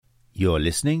You're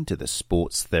listening to the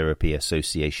Sports Therapy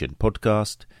Association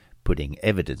podcast, putting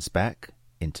evidence back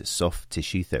into soft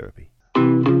tissue therapy. Hey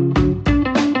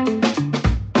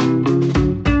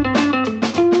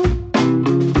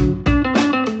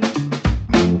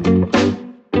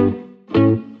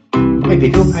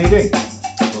people, how you doing?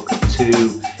 Welcome to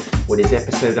what is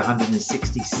episode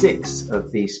 166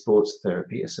 of the Sports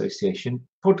Therapy Association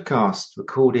podcast,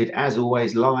 recorded as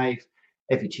always live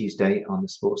every Tuesday on the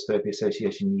Sports Therapy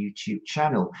Association YouTube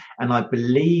channel. And I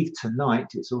believe tonight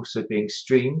it's also being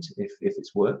streamed, if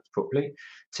it's worked properly,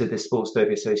 to the Sports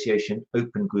Therapy Association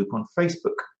open group on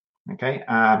Facebook. Okay,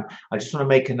 I just want to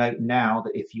make a note now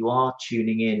that if you are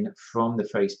tuning in from the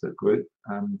Facebook group,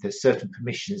 there's certain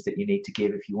permissions that you need to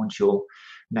give if you want your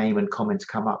name and comment to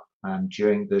come up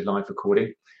during the live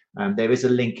recording. There is a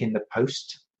link in the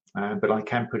post, but I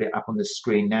can put it up on the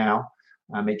screen now.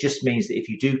 It just means that if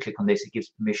you do click on this, it gives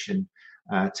permission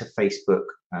to Facebook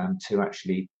to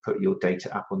actually put your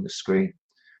data up on the screen.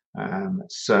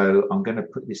 So I'm going to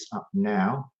put this up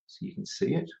now so you can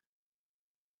see it.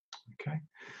 Okay.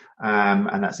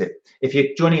 And that's it. If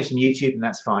you're joining us from YouTube, then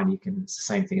that's fine. It's the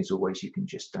same thing as always. You can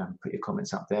just put your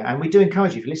comments up there. And we do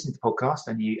encourage you, if you listen to the podcast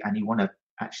and you want to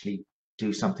actually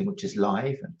do something which is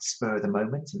live and spur of the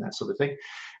moment and that sort of thing,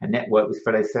 and network with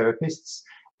fellow therapists,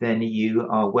 then you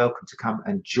are welcome to come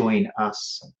and join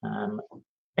us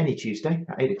any Tuesday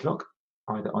at 8 o'clock,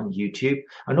 either on YouTube.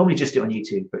 I normally just do it on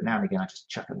YouTube, but now and again I just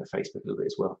chuck on the Facebook a little bit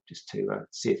as well, just to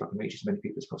see if I can reach as many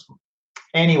people as possible.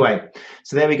 Anyway,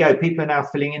 so there we go. People are now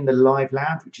filling in the live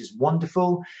lounge, which is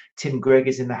wonderful. Tim Gregg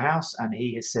is in the house and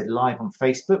he has said live on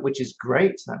Facebook, which is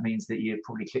great. That means that you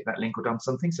probably clicked that link or done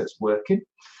something, so it's working.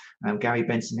 Gary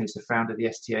Benson, who's the founder of the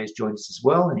STA, has joined us as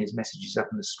well, and his message is up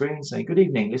on the screen saying, good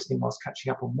evening, listening whilst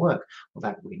catching up on work. Well,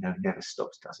 that we know never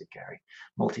stops, does it, Gary?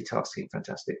 Multitasking,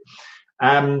 fantastic.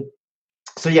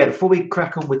 So yeah, before we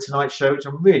crack on with tonight's show, which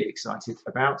I'm really excited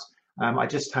about, I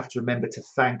just have to remember to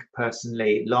thank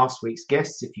personally last week's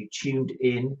guests. If you tuned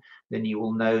in, then you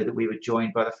will know that we were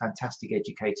joined by the fantastic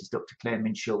educators, Dr. Claire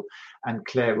Minshall and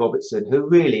Claire Robertson, who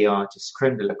really are just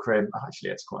creme de la creme. Actually,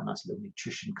 that's quite a nice little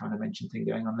nutrition kind of mention thing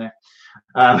going on there.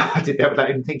 I did that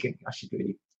without even thinking. I should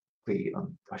really be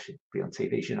on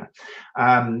TV, shouldn't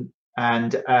I?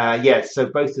 Yeah, so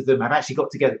both of them have actually got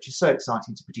together, which is so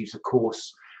exciting, to produce a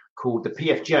course called the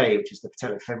PFJ, which is the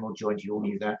patellofemoral joint. You all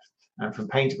knew that. From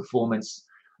pain to performance,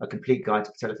 a complete guide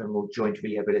to patellofemoral joint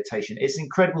rehabilitation. It's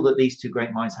incredible that these two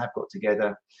great minds have got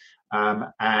together.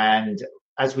 And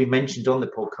as we mentioned on the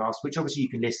podcast, which obviously you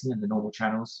can listen in the normal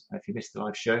channels if you missed the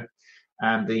live show,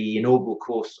 the inaugural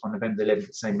course on November 11th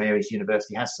at St. Mary's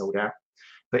University has sold out.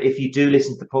 But if you do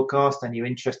listen to the podcast and you're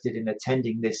interested in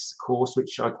attending this course,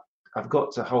 which I've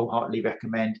got to wholeheartedly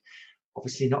recommend,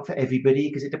 obviously not for everybody,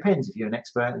 because it depends. If you're an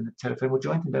expert in the patellofemoral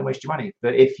joint, then don't waste your money.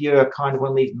 But if you're kind of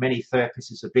one of these many therapists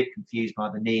who's a bit confused by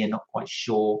the knee and not quite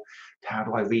sure, how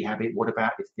do I rehab it? What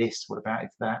about if this? What about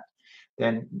if that?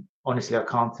 Then honestly, I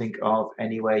can't think of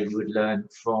any way you would learn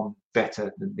from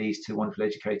better than these two wonderful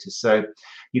educators. So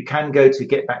you can go to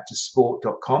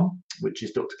getbacktosport.com, which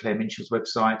is Dr. Claire Minshall's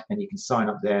website, and you can sign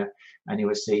up there and you'll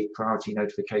receive priority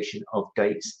notification of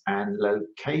dates and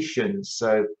locations.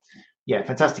 So yeah,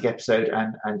 fantastic episode,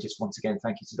 and just once again,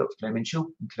 thank you to Dr. Claire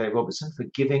Minshall and Claire Robertson for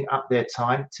giving up their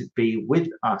time to be with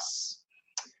us.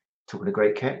 Talking of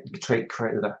great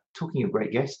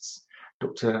guests,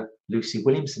 Dr. Lucy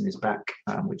Williamson is back,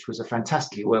 which was a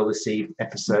fantastically well-received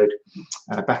episode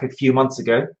back a few months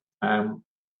ago,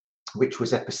 which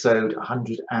was episode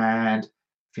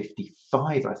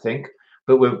 155, I think.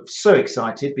 But we're so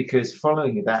excited because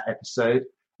following that episode,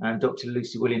 Dr.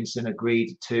 Lucy Williamson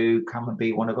agreed to come and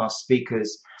be one of our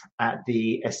speakers at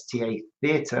the STA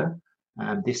Theatre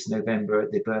this November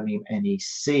at the Birmingham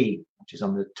NEC, which is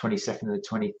on the 22nd and the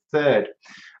 23rd.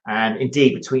 And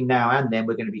indeed, between now and then,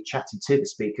 we're going to be chatting to the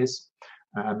speakers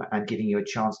and giving you a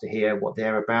chance to hear what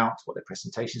they're about, what their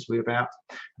presentations were about,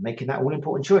 and making that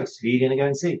all-important choice. Who are you going to go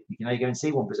and see? You can only go and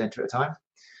see one presenter at a time.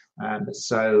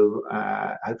 So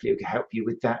hopefully it can help you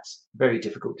with that very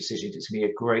difficult decision. It's going to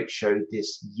be a great show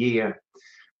this year.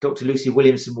 Dr. Lucy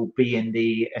Williamson will be in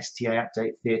the STA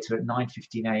Update Theatre at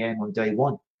 9:15 a.m. on day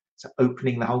one. So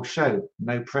opening the whole show,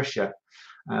 no pressure,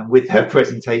 with her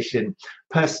presentation,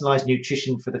 Personalised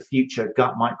Nutrition for the Future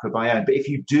Gut Microbiome. But if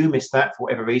you do miss that for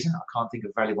whatever reason, I can't think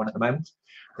of a valid one at the moment,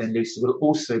 then Lucy will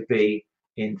also be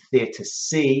in Theatre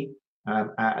C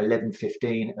at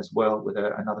 11:15 as well, with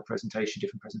another presentation,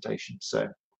 different presentation. So,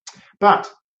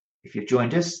 but if you've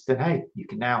joined us, then hey, you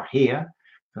can now hear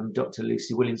from Dr.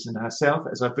 Lucy Williamson herself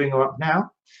as I bring her up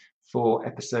now for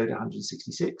episode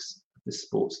 166 of the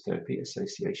Sports Therapy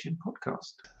Association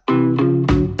podcast.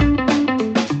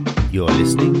 You're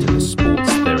listening to the Sports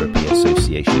Therapy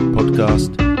Association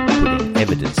podcast, putting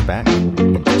evidence back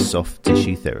into soft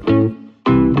tissue therapy.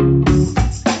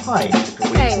 Hi,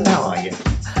 Williamson, how are you?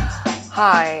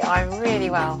 Hi, I'm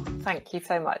really well. Thank you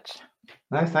so much.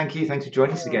 No, thank you. Thanks for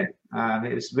joining us again. I'm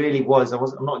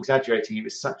not exaggerating. It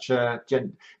was such a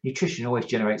nutrition always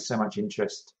generates so much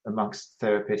interest amongst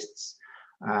therapists,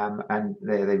 and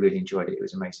they really enjoyed it. It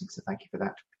was amazing. So thank you for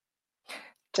that.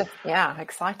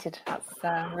 Excited. That's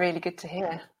really good to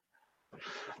hear.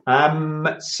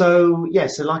 So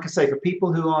like I say, for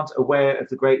people who aren't aware of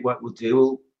the great work we'll do,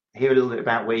 we'll hear a little bit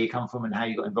about where you come from and how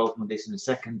you got involved in this in a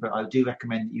second. But I do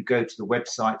recommend that you go to the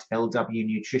website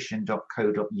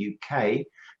lwnutrition.co.uk.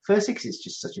 Firstly, because it's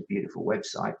just such a beautiful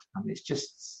website. I mean, it's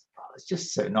just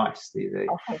so nice. Thank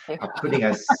you. I'm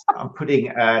putting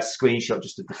a screenshot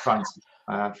just of the front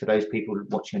for those people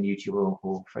watching on YouTube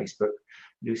or Facebook.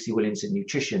 Lucy Williamson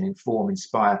Nutrition, Inform,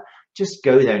 Inspire. Just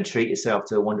go there and treat yourself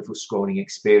to a wonderful scrolling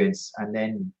experience, and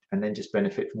then just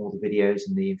benefit from all the videos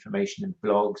and the information and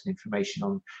blogs and information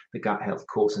on the gut health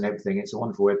course and everything. It's a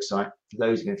wonderful website,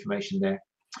 loads of information there.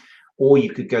 Or you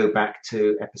could go back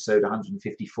to episode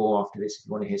 154 after this if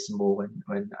you want to hear some more when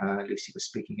Lucy was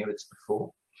speaking here with us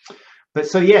before. But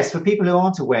so yes, for people who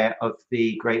aren't aware of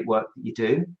the great work that you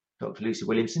do, Dr. Lucy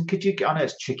Williamson, I know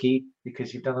it's tricky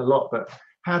because you've done a lot, but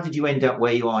how did you end up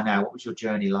where you are now? What was your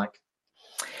journey like?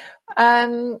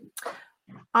 I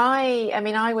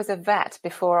was a vet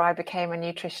before I became a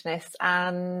nutritionist,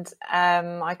 and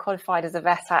I qualified as a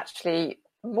vet actually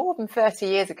more than 30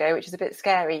 years ago, which is a bit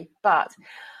scary, but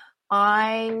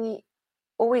I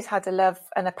always had a love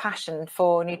and a passion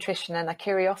for nutrition and a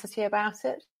curiosity about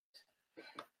it.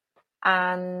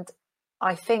 And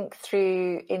I think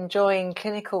through enjoying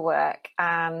clinical work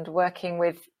and working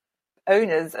with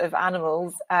owners of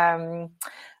animals,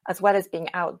 as well as being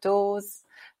outdoors,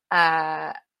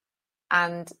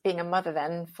 and being a mother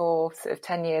then for sort of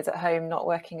 10 years at home, not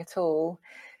working at all,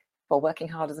 or working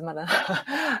hard as a mother,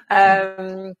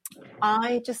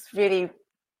 I just really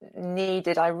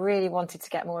wanted to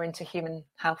get more into human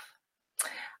health.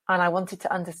 And I wanted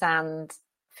to understand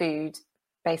food.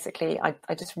 Basically, I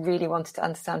just really wanted to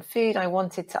understand food. I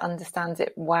wanted to understand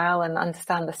it well and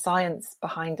understand the science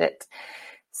behind it.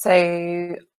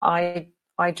 So I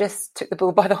just took the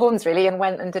bull by the horns really and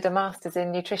went and did a master's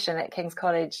in nutrition at King's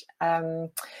College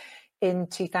in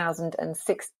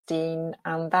 2016,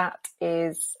 and that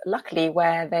is luckily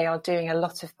where they are doing a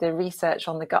lot of the research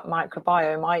on the gut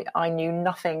microbiome. I knew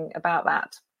nothing about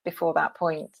that before that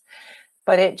point,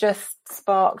 but it just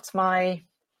sparked my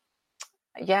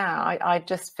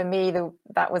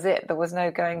that was it. There was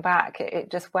no going back.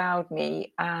 It just wowed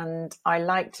me, and I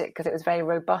liked it because it was very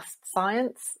robust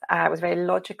science. It was very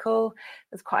logical.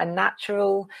 It was quite a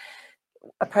natural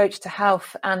approach to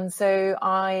health, and so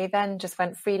I then just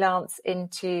went freelance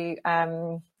into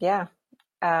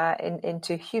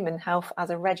into human health as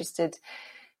a registered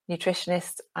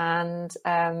nutritionist, and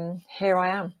here I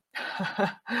am.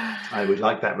 I would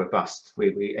like that robust.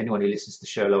 We anyone who listens to the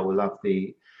show will love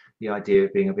the idea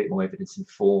of being a bit more evidence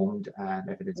informed and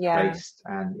evidence based.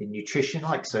 And in nutrition,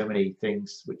 like so many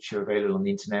things which are available on the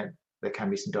internet, there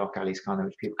can be some dark alleys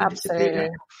which people can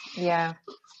disappear.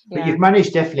 But you've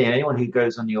managed, definitely, and anyone who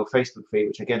goes on your Facebook feed,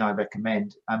 which again I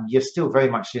recommend, you're still very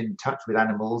much in touch with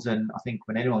animals, and I think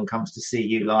when anyone comes to see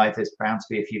you live, there's bound to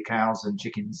be a few cows and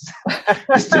chickens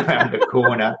just around the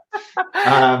corner,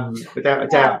 without a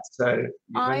doubt. So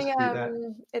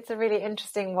it's a really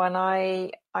interesting one.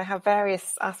 I have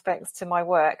various aspects to my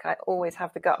work. I always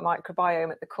have the gut microbiome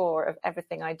at the core of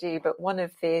everything I do, but one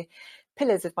of the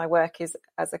pillars of my work is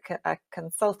as a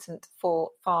consultant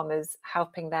for farmers,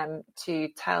 helping them to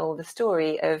tell the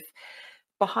story of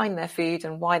behind their food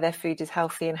and why their food is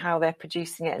healthy and how they're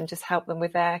producing it, and just help them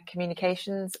with their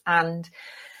communications. And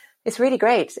it's really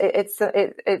great. It's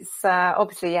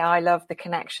obviously, I love the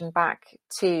connection back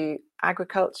to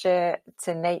agriculture,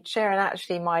 to nature, and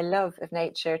actually my love of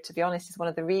nature, to be honest, is one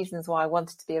of the reasons why I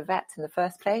wanted to be a vet in the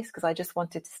first place, because I just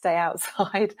wanted to stay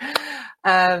outside.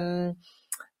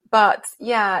 But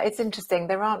it's interesting.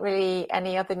 There aren't really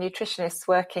any other nutritionists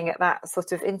working at that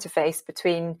sort of interface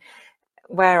between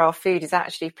where our food is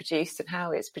actually produced and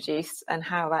how it's produced and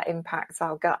how that impacts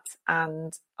our gut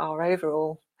and our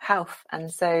overall health.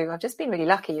 And so I've just been really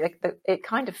lucky. It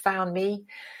kind of found me.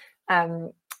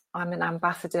 I'm an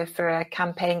ambassador for a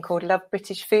campaign called Love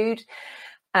British Food.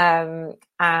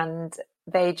 And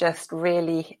they just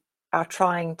really are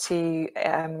trying to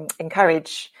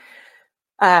encourage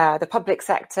the public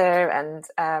sector and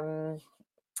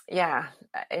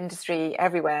industry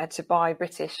everywhere to buy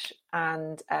British.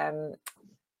 And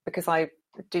because I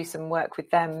do some work with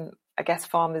them I guess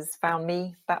farmers found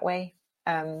me that way.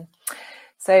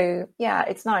 So yeah,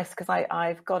 it's nice because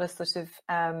I've got a sort of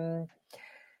a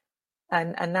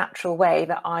natural way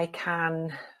that I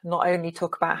can not only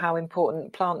talk about how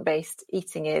important plant-based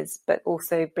eating is, but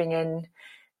also bring in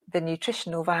the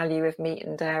nutritional value of meat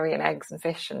and dairy and eggs and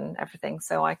fish and everything.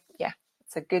 So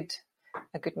it's a good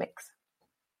mix.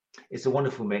 It's a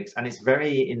wonderful mix, and it's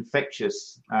very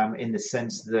infectious in the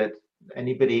sense that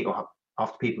anybody, or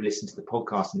after people listen to the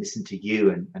podcast and listen to you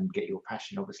and get your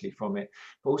passion obviously from it,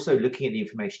 but also looking at the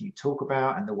information you talk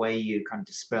about and the way you kind of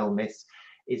dispel myths,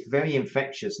 it's very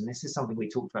infectious. And this is something we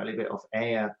talked about a little bit off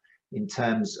air in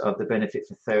terms of the benefit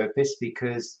for therapists,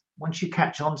 because once you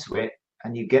catch on to it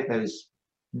and you get those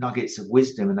nuggets of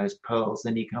wisdom and those pearls,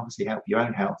 then you can obviously help your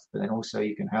own health, but then also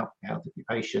you can help the health of your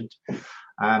patient.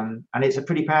 And it's a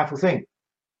pretty powerful thing.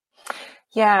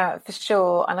 Yeah, for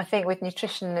sure. And I think with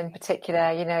nutrition in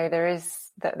particular,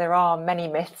 there are many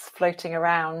myths floating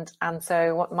around. And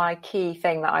so what my key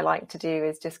thing that I like to do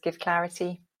is just give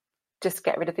clarity, just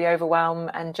get rid of the overwhelm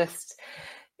and just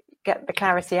get the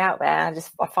clarity out there.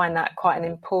 I find that quite an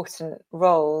important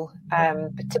role,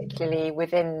 particularly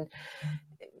within,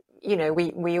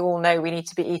 we all know we need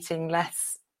to be eating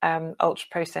less ultra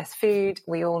processed food.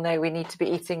 We all know we need to be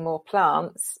eating more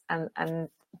plants,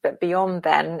 but beyond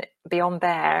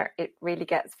there, it really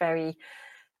gets very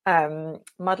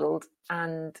muddled.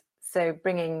 And so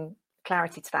bringing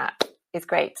clarity to that is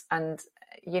great. And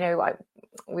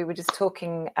we were just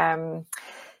talking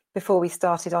before we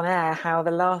started on air how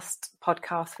the last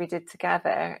podcast we did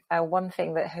together, one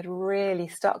thing that had really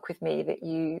stuck with me that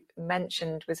you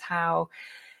mentioned was how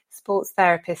sports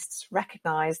therapists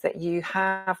recognise that you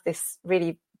have this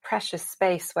really precious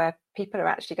space where people are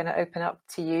actually going to open up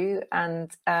to you,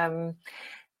 and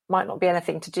might not be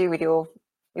anything to do with your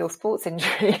sports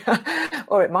injury,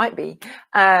 or it might be,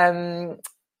 and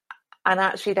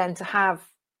actually then to have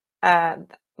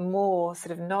more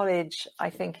sort of knowledge, I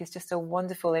think, is just a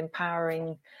wonderful,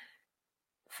 empowering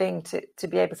thing to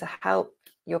be able to help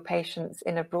your patients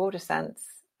in a broader sense.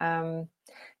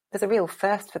 There's a real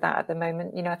thirst for that at the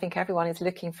moment. I think everyone is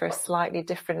looking for a slightly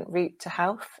different route to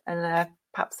health, and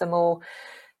perhaps a more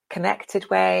connected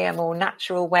way, a more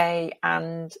natural way.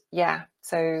 And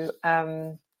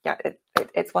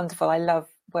it's wonderful. I love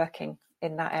working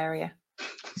in that area.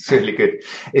 It's really good.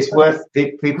 It's worth,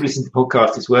 people listen to the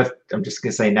podcast, it's worth, I'm just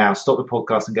going to say now, stop the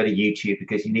podcast and go to YouTube,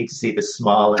 because you need to see the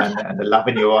smile and the love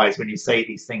in your eyes when you say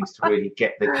these things to really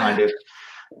get the kind of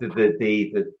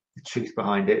the truth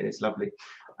behind it. It's lovely.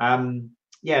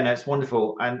 It's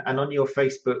wonderful. And on your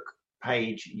Facebook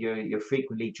page, you're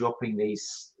frequently dropping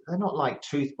these. They're not like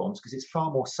truth bombs, because it's far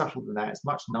more subtle than that. It's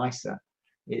much nicer.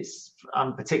 It's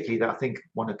particularly that I think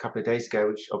one a couple of days ago,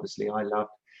 which obviously I loved,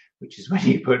 which is when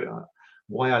you put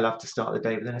why I love to start the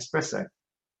day with an espresso,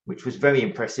 which was very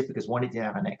impressive, because one, it didn't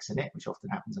have an X in it, which often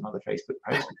happens on other Facebook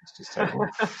posts, which is just terrible.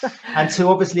 And two,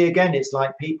 obviously, again, it's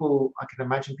like people, I can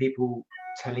imagine people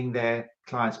telling their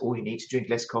clients, oh, you need to drink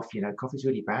less coffee. Coffee's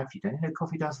really bad for you. Don't you know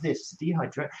coffee does this? You're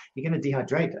going to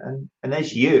dehydrate. And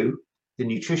there's you, the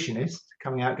nutritionist,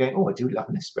 coming out going, oh, I do love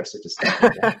an espresso to start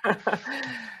with.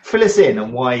 Fill us in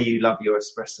on why you love your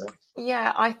espresso.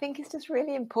 Yeah, I think it's just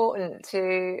really important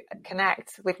to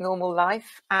connect with normal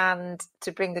life and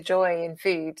to bring the joy in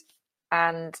food.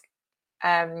 And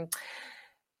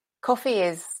coffee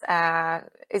is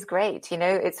great.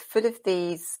 It's full of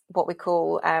these what we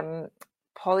call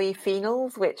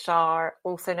polyphenols, which are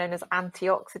also known as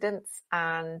antioxidants,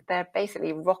 and they're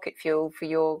basically rocket fuel for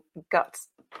your gut,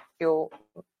 your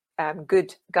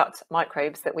good gut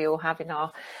microbes that we all have in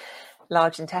our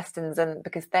large intestines, and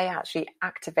because they actually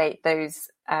activate those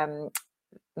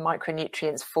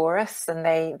micronutrients for us, and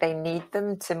they need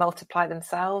them to multiply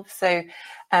themselves. So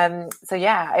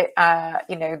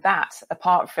that,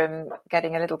 apart from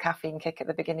getting a little caffeine kick at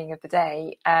the beginning of the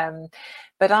day,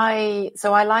 but I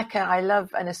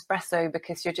love an espresso,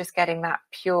 because you're just getting that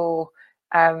pure,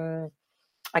 I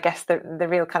guess the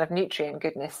real kind of nutrient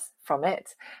goodness from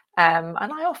it. And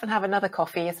I often have another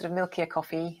coffee, a sort of milkier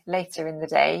coffee, later in the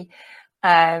day.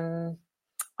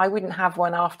 I wouldn't have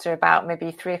one after about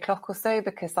maybe 3 o'clock or so,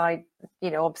 because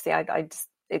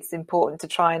it's important to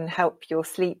try and help your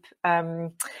sleep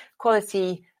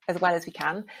quality as well as we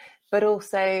can. But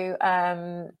also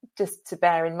just to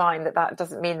bear in mind that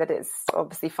doesn't mean that it's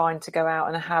obviously fine to go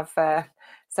out and have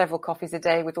several coffees a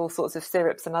day with all sorts of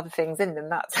syrups and other things in them.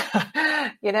 That's,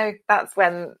 that's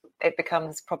when it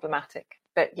becomes problematic.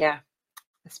 But yeah,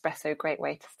 espresso, great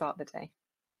way to start the day.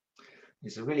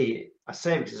 It's a really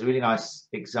nice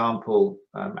example,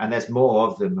 and there's more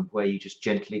of them, of where you just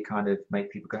gently kind of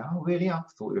make people go, oh, really? I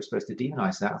thought you were supposed to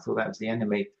demonize that. I thought that was the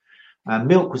enemy.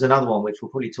 Milk was another one, which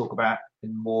we'll probably talk about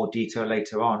in more detail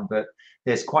later on. But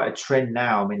there's quite a trend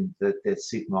now. I mean, the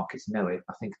supermarkets know it.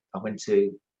 I think I went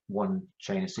to one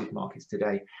chain of supermarkets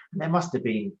today, and there must have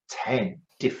been 10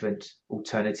 different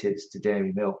alternatives to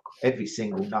dairy milk, every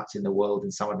single nut in the world,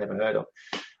 and some I've never heard of.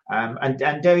 And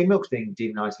dairy milk's being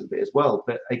demonised a little bit as well.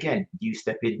 But again, you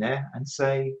step in there and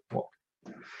say what?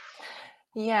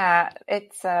 Yeah,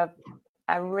 it's a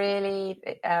really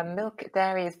milk.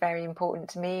 Dairy is very important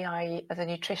to me. I, as a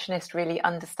nutritionist, really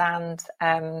understand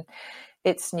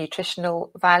its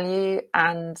nutritional value,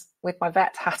 and with my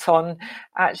vet hat on,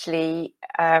 actually,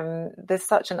 there's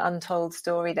such an untold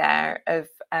story there of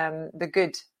the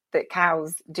good that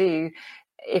cows do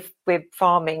if we're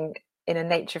farming in a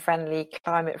nature-friendly,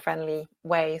 climate-friendly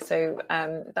way. So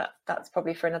that's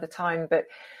probably for another time. But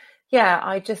yeah,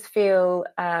 I just feel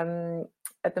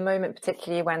at the moment,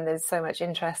 particularly when there's so much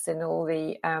interest in all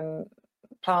the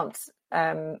plant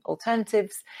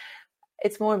alternatives,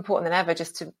 it's more important than ever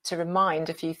just to remind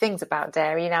a few things about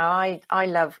dairy. Now, I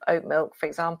love oat milk, for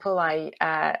example. I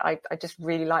just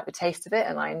really like the taste of it,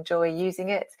 and I enjoy using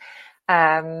it.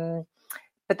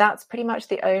 But that's pretty much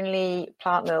the only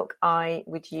plant milk I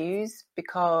would use,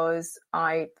 because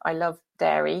I love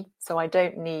dairy, so I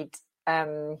don't need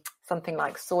something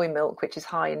like soy milk, which is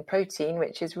high in protein,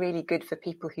 which is really good for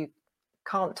people who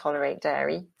can't tolerate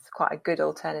dairy. It's quite a good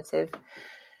alternative.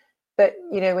 But,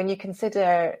 when you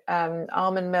consider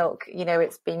almond milk,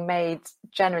 it's being made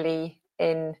generally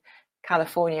in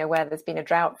California, where there's been a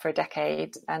drought for a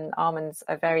decade, and almonds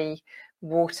are they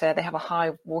have a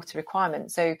high water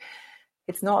requirement. So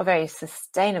it's not very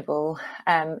sustainable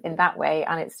in that way,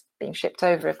 and it's being shipped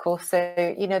over, of course. So,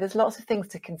 there's lots of things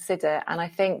to consider. And I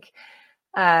think,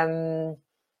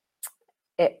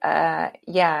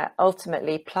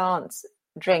 ultimately, plant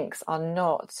drinks are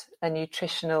not a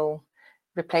nutritional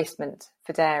replacement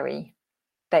for dairy.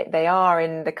 They are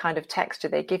in the kind of texture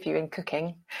they give you in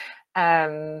cooking.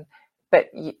 But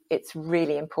it's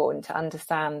really important to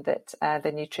understand that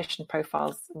the nutrition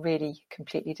profile's really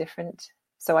completely different.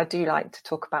 So I do like to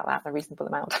talk about that a reasonable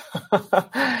amount.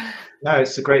 No,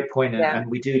 it's a great point, Yeah. and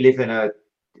we do live in a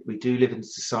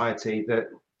society that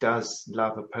does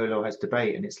love a polarized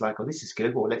debate, and it's like, oh, this is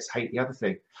good, well, let's hate the other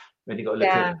thing. Then you've got to look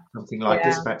at something like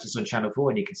Dispatches on Channel 4,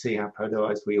 and you can see how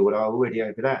polarized we all are already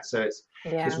over that. So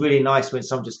it's really nice when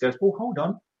someone just goes, well, hold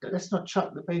on, let's not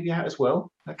chuck the baby out as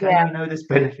well. Okay, we know there's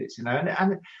benefits,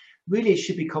 and really it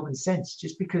should be common sense.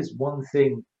 Just because one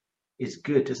thing is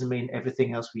good doesn't mean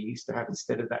everything else we used to have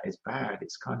instead of that is bad.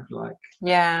 It's kind of like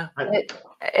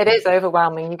it is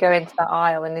overwhelming. You go into that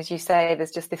aisle, and as you say,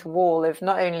 there's just this wall of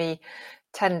not only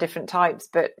 10 different types,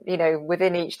 but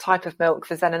within each type of milk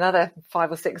there's then another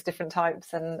 5 or 6 different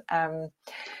types, and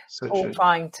all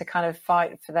trying to kind of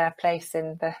fight for their place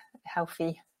in the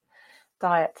healthy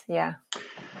diet. I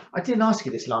didn't ask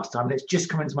you this last time, and it's just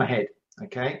come into my head.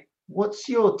 Okay, what's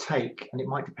your take? And it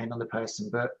might depend on the person,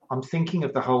 but I'm thinking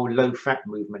of the whole low fat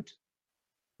movement,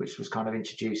 which was kind of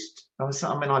introduced.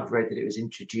 I've read that it was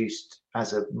introduced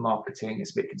as a marketing.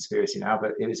 It's a bit conspiracy now,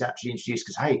 but it was actually introduced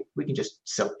because, hey, we can just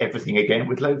sell everything again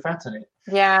with low fat in it.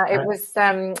 Yeah, it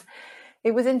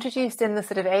was introduced in the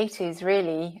sort of 80s,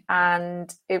 really,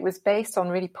 and it was based on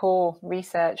really poor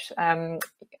research.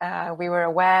 We were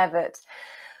aware that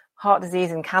heart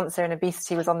disease and cancer and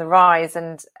obesity was on the rise,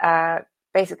 and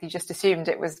basically just assumed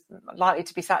it was likely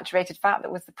to be saturated fat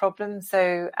that was the problem.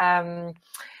 So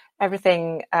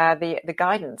everything, the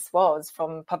guidance was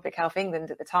from Public Health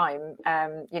England at the time,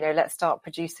 let's start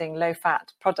producing low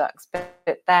fat products.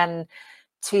 But then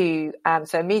so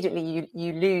immediately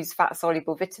you lose fat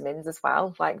soluble vitamins as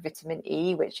well, like vitamin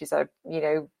E, which is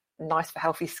nice for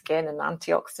healthy skin and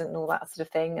antioxidant and all that sort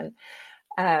of thing.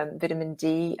 And vitamin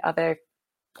D, other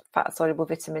fat soluble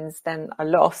vitamins then are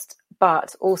lost,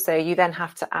 but also you then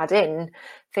have to add in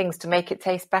things to make it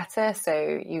taste better.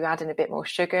 So you add in a bit more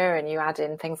sugar, and you add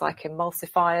in things like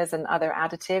emulsifiers and other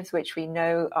additives, which we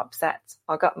know upset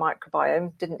our gut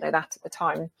microbiome. Didn't know that at the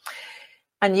time.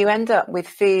 And you end up with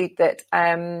food that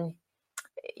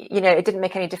it didn't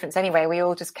make any difference anyway. We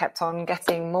all just kept on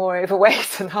getting more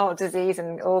overweight, and heart disease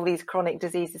and all these chronic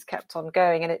diseases kept on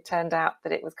going. And it turned out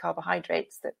that it was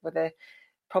carbohydrates that were the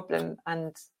problem,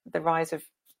 and the rise of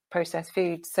processed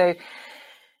food. So,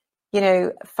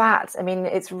 fat,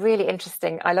 it's really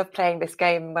interesting. I love playing this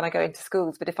game when I go into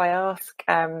schools, but if I ask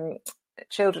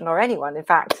children, or anyone, in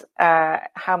fact,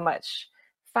 how much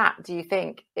fat do you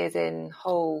think is in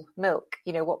whole milk?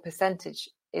 What percentage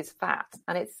is fat?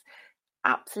 And it's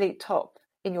absolute top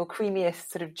in your creamiest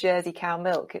sort of Jersey cow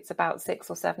milk. It's about 6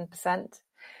 or 7%. So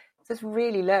it's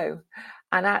really low.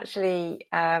 And actually,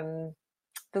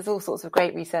 there's all sorts of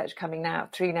great research coming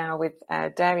through now with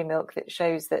dairy milk that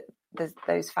shows that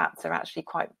those fats are actually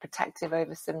quite protective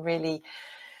over some really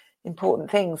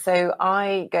important things. So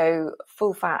I go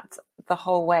full fat the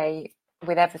whole way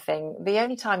with everything. The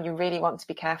only time you really want to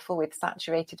be careful with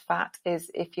saturated fat is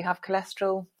if you have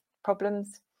cholesterol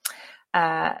problems.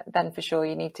 Then for sure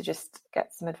you need to just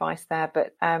get some advice there.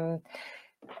 But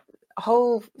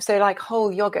whole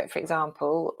yogurt, for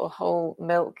example, or whole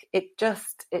milk, it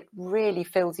really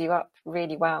fills you up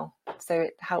really well. So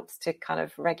it helps to kind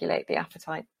of regulate the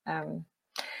appetite.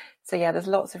 So yeah, there's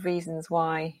lots of reasons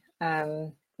why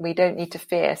we don't need to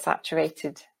fear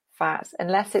saturated fats,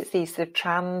 unless it's these sort of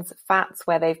trans fats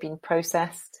where they've been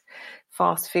processed,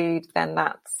 fast food, then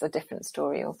that's a different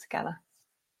story altogether.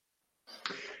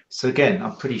 So again,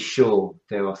 I'm pretty sure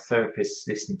there are therapists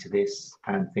listening to this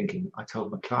and thinking, I told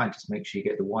my client, just make sure you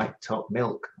get the white top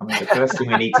milk. I mean, the first thing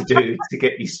we need to do to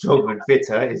get you stronger and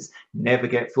fitter is never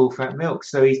get full fat milk.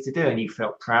 So easy to do, and you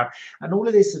felt proud. And all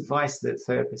of this advice that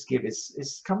therapists give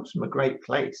is comes from a great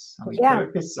place. I mean,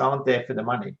 therapists aren't there for the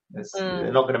money.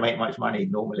 They're not going to make much money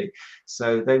normally.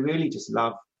 So they really just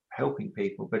love helping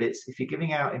people. But it's if you're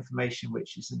giving out information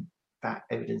which isn't that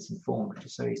evidence informed, which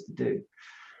is so easy to do,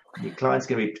 your client's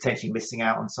going to be potentially missing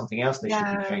out on something else they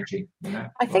should be changing.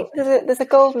 I think there's a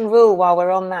golden rule while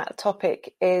we're on that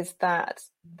topic, is that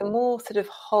the more sort of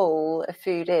whole a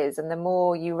food is, and the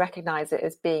more you recognize it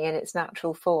as being in its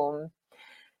natural form,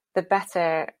 the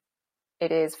better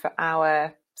it is for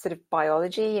our sort of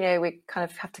biology. We kind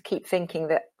of have to keep thinking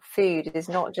that food is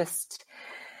not just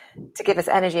to give us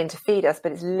energy and to feed us,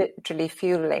 but it's literally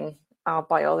fueling our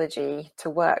biology to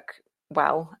work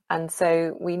well, and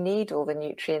so we need all the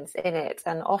nutrients in it.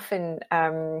 And often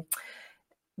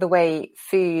the way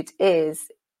food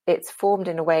is, it's formed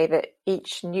in a way that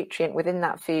each nutrient within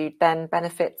that food then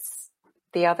benefits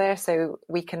the other, so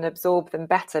we can absorb them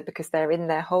better because they're in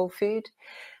their whole food.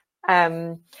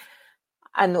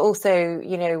 And also,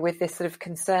 with this sort of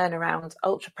concern around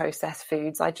ultra processed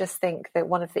foods, I just think that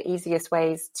one of the easiest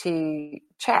ways to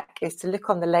check is to look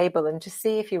on the label and just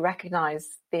see if you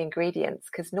recognize the ingredients.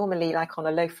 Because normally, like on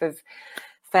a loaf of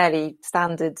fairly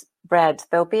standard bread,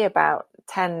 there'll be about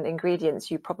 10 ingredients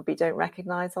you probably don't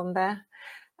recognize on there,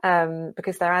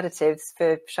 because they're additives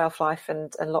for shelf life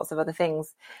and lots of other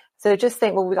things. So just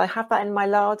think, well, would I have that in my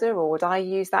larder, or would I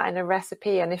use that in a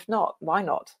recipe? And if not, why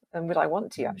not? And would I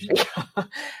want to actually?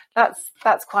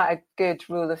 That's quite a good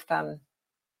rule of thumb.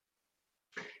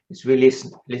 It's really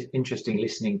interesting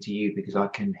listening to you, because I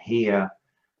can hear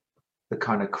the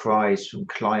kind of cries from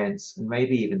clients and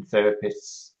maybe even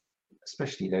therapists,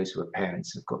 especially those who are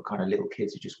parents, have got kind of little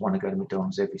kids who just want to go to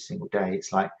McDonald's every single day.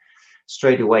 It's like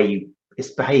straight away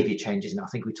it's behavior changes. And I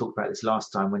think we talked about this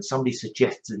last time. When somebody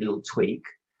suggests a little tweak,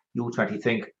 you automatically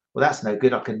think, well, that's no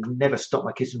good. I can never stop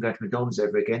my kids from going to McDonald's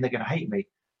ever again. They're going to hate me.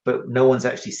 But no one's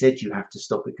actually said you have to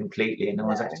stop it completely, and no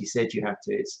one's actually said you have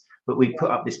to. But we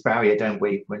put up this barrier, don't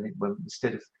we? When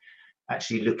instead of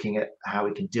actually looking at how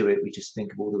we can do it, we just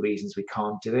think of all the reasons we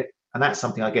can't do it. And that's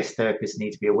something I guess therapists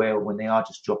need to be aware of when they are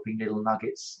just dropping little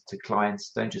nuggets to clients.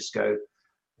 Don't just go,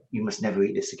 you must never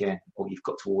eat this again, or you've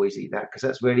got to always eat that, because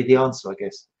that's really the answer, I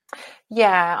guess.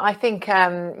 Yeah, I think,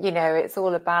 it's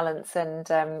all a balance, and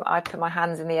I put my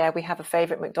hands in the air. We have a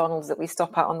favourite McDonald's that we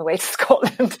stop at on the way to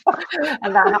Scotland,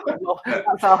 and that happens.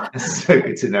 That's so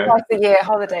good to know. Twice a year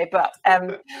holiday, but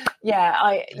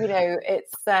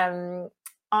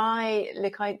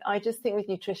I just think with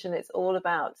nutrition, it's all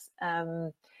about,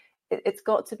 it's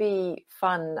got to be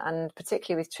fun, and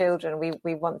particularly with children,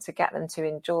 we want to get them to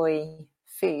enjoy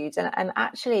food, and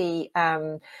actually,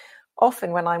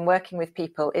 often when I'm working with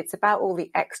people, it's about all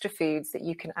the extra foods that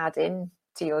you can add in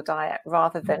to your diet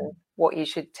rather than what you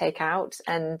should take out.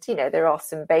 And, there are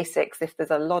some basics if there's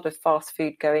a lot of fast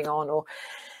food going on, or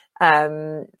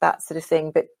that sort of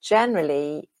thing. But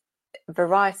generally,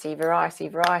 variety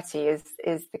is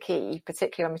the key,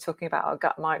 particularly when we're talking about our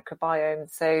gut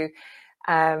microbiome. So,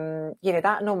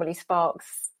 that normally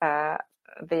sparks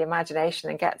the imagination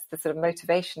and gets the sort of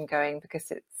motivation going, because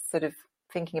it's sort of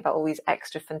thinking about all these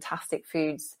extra fantastic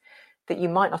foods that you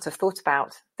might not have thought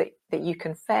about, that you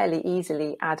can fairly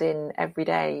easily add in every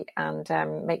day, and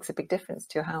makes a big difference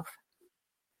to your health.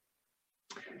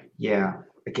 Yeah,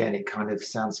 again, it kind of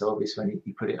sounds so obvious when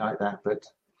you put it like that, but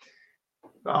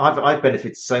I've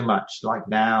benefited so much. Like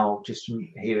now, just from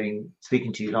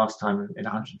speaking to you last time in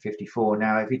 154,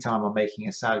 now every time I'm making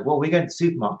a salad, well, we're going to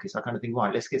supermarkets, I kind of think,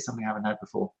 right, let's get something I haven't had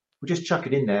before. We'll just chuck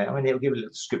it in there. I mean, it'll give a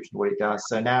little description of what it does.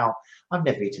 So now, I've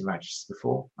never eaten radishes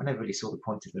before. I never really saw the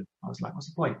point of them. I was like, what's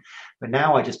the point? But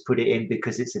now I just put it in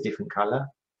because it's a different color,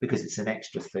 because it's an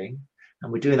extra thing.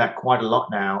 And we're doing that quite a lot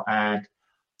now. And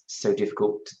so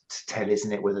difficult to tell,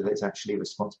 isn't it, whether that's actually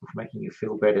responsible for making you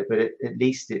feel better. But at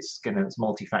least it's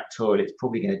multifactorial. It's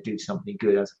probably going to do something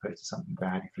good as opposed to something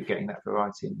bad if you're getting that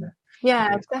variety in there.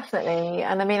 Yeah, definitely.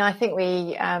 And I mean, I think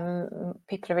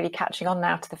people are really catching on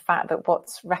now to the fact that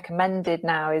what's recommended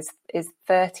now is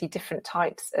 30 different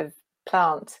types of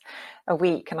plant a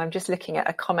week. And I'm just looking at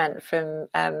a comment from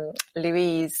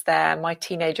Louise there. My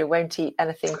teenager won't eat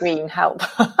anything green. Help.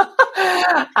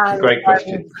 And, great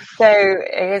question. So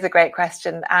it is a great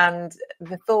question. And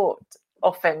the thought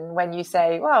often when you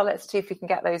say, well, let's see if we can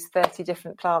get those 30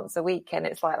 different plants a week, and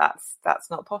it's like that's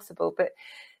not possible. But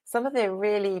some of the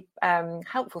really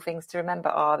helpful things to remember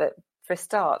are that, for a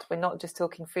start, we're not just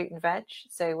talking fruit and veg,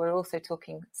 so we're also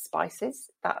talking spices.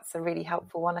 That's a really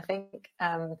helpful one, I think.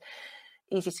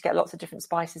 Easy to get lots of different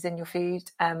spices in your food.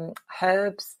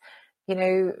 Herbs, you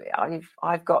know,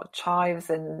 I've got chives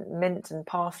and mint and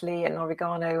parsley and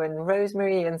oregano and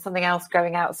rosemary and something else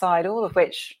growing outside, all of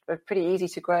which are pretty easy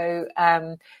to grow.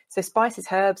 So spices,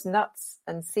 herbs, nuts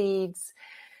and seeds,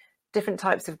 different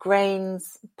types of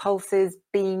grains, pulses,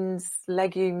 beans,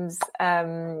 legumes,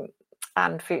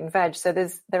 and fruit and veg. So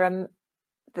there's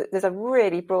a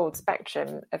really broad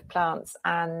spectrum of plants,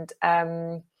 and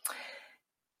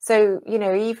so, you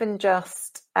know, even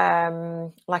just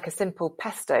like a simple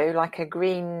pesto, like a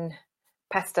green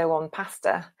pesto on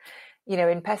pasta, you know,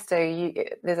 in pesto,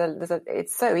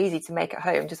 it's so easy to make at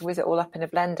home. Just whiz it all up in a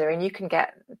blender, and you can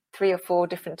get 3 or 4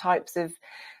 different types of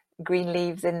green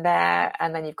leaves in there,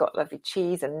 and then you've got lovely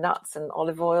cheese and nuts and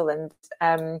olive oil, and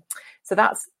so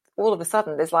that's all of a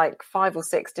sudden there's like 5 or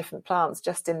 6 different plants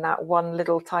just in that one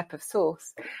little type of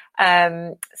sauce.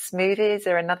 Smoothies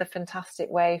are another fantastic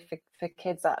way for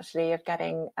kids actually of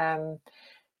getting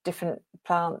different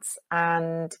plants,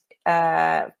 and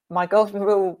my golden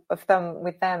rule of thumb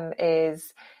with them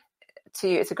is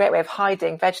it's a great way of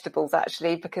hiding vegetables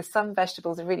actually, because some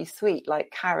vegetables are really sweet,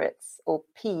 like carrots or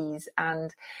peas,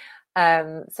 and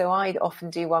so I often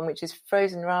do one which is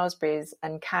frozen raspberries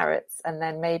and carrots, and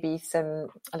then maybe a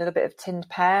little bit of tinned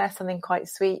pear, something quite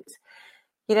sweet,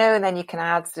 you know, and then you can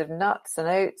add sort of nuts and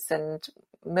oats and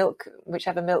milk,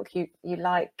 whichever milk you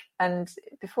like, and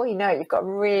before you know it, you've got a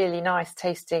really nice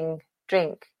tasting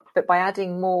drink. But by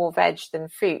adding more veg than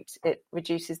fruit, it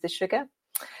reduces the sugar.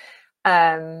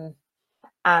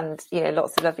 And, you know,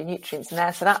 lots of lovely nutrients in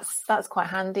there. So that's quite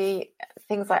handy.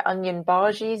 Things like onion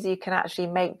bhajis, you can actually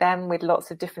make them with lots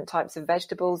of different types of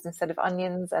vegetables instead of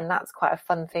onions. And that's quite a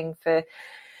fun thing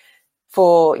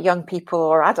for young people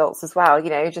or adults as well,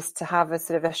 you know, just to have a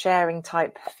sort of a sharing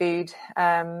type food.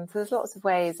 So there's lots of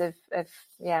ways of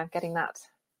getting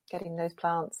those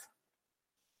plants.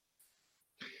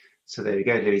 So there you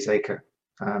go, Louise Aker.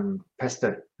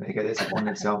 Pesto. There you go. There's one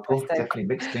example. Pesto. Definitely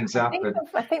mix things up.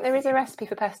 I think there is a recipe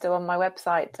for pesto on my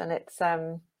website, and it's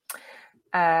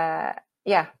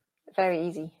very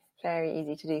easy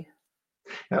to do.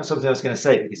 That was something I was going to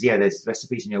say, because there's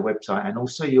recipes on your website, and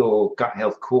also your gut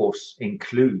health course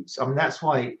includes. I mean, that's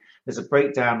why there's a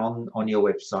breakdown on your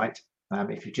website.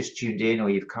 If you've just tuned in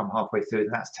or you've come halfway through,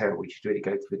 then that's terrible. You should really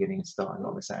go to the beginning and start and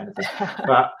not miss out anything.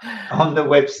 But on the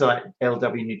website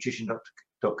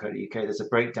lwnutrition.co.uk, there's a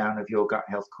breakdown of your gut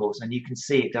health course, and you can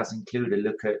see it does include a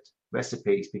look at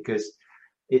recipes, because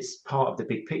it's part of the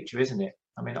big picture, isn't it?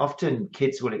 I mean, often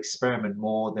kids will experiment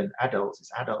more than adults.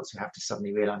 It's adults who have to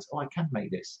suddenly realize, I can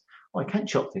make this. I can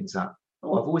chop things up. I've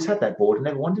always had that board and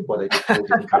never wondered why they did 4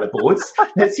 different color boards.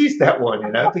 Let's use that one,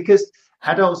 you know, because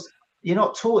adults, you're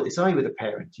not taught this, are you, with a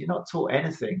parent? You're not taught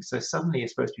anything. So suddenly you're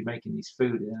supposed to be making this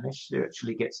food, and unless you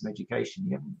actually get some education,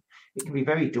 it can be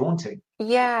very daunting.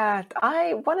 Yeah,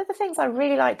 one of the things I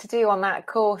really like to do on that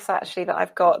course actually that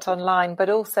I've got online, but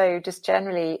also just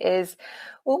generally, is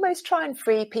almost try and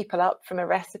free people up from a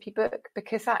recipe book,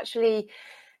 because actually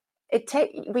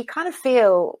we kind of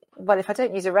feel, well, if I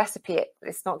don't use a recipe,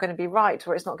 it's not going to be right,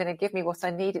 or it's not going to give me what I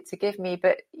need it to give me.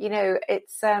 But, you know,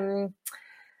 it's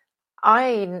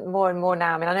I more and more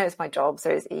now, I mean, I know it's my job,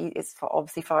 so it's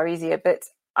obviously far easier, but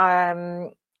the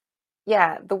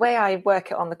way I work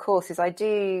it on the course is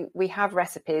we have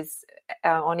recipes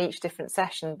on each different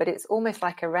session, but it's almost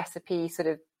like a recipe sort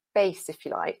of base, if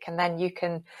you like, and then you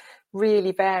can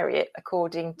really vary it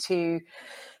according to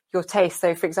your taste.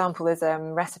 So for example, there's a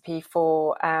recipe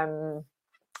for I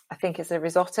think it's a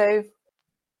risotto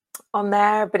on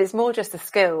there, but it's more just the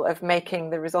skill of making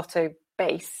the risotto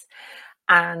base.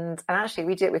 And actually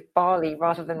we do it with barley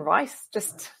rather than rice,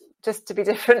 just to be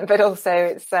different, but also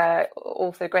it's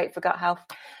also great for gut health.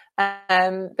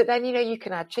 But then, you know, you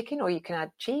can add chicken, or you can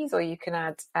add cheese, or you can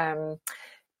add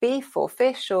beef or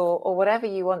fish, or whatever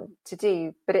you want to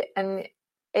do. But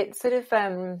it sort of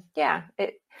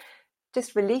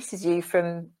just releases you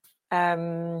from,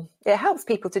 it helps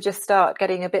people to just start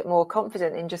getting a bit more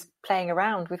confident in just playing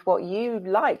around with what you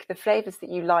like, the flavors that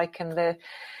you like, and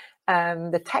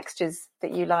the textures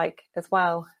that you like as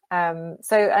well.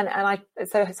 So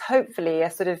it's hopefully a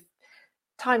sort of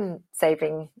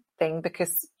time-saving thing,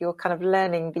 because you're kind of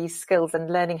learning these skills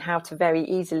and learning how to very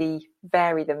easily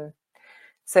vary them.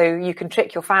 So you can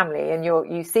trick your family, and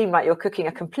you seem like you're cooking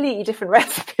a completely different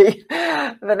recipe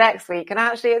the next week, and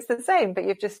actually it's the same, but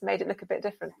you've just made it look a bit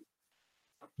different.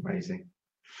 Amazing.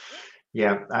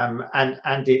 Yeah,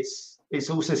 and it's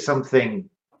also something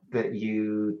that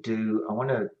you do. I want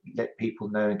to let people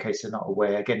know, in case they're not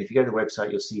aware. Again, if you go to the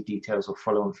website, you'll see details, or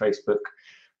follow on Facebook.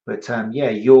 But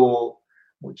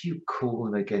what do you call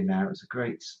them again now? It's a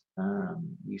great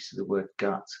use of the word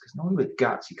guts, because normally with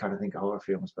guts you kind of think horror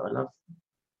films, but I love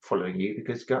following you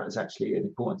because gut is actually an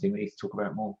important thing we need to talk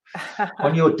about more.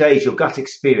 On your days, your gut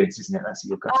experience, isn't it? That's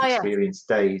your gut experience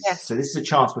days. Yes. So this is a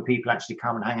chance for people actually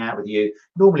come and hang out with you,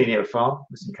 normally near a farm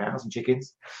with some cows and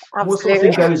chickens. Absolutely. What sort of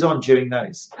thing goes on during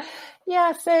those?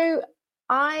 Yeah, so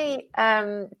I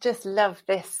just love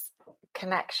this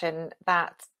connection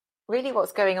that really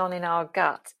what's going on in our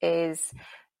gut is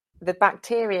the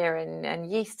bacteria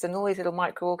and yeasts and all these little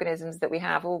microorganisms that we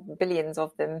have, all billions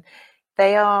of them.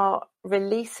 They are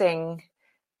releasing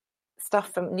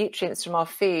stuff from nutrients from our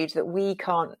food that we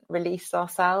can't release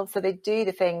ourselves. So they do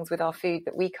the things with our food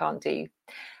that we can't do.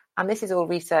 And this is all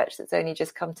research that's only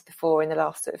just come to the fore in the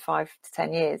last sort of 5 to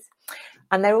 10 years.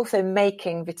 And they're also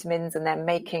making vitamins, and they're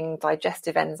making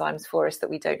digestive enzymes for us that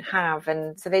we don't have.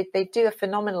 And so they do a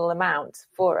phenomenal amount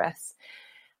for us.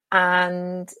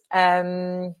 And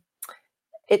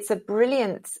it's a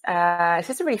brilliant, it's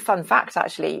just a really fun fact,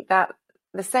 actually, that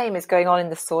the same is going on in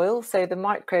the soil. So the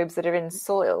microbes that are in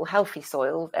soil, healthy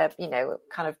soil,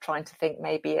 kind of trying to think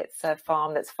maybe it's a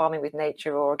farm that's farming with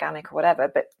nature or organic or whatever,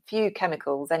 but few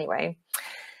chemicals anyway.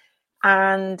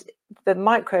 And the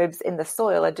microbes in the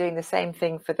soil are doing the same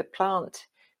thing for the plant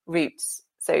roots.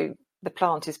 So the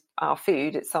plant is our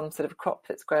food. It's some sort of crop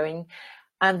that's growing.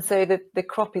 And so the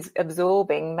crop is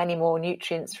absorbing many more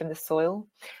nutrients from the soil.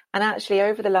 And actually,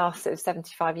 over the last sort of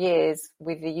 75 years,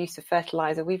 with the use of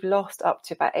fertilizer, we've lost up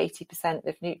to about 80%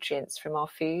 of nutrients from our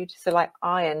food. So like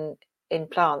iron in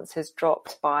plants has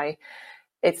dropped by,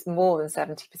 it's more than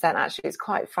 70%. Actually, it's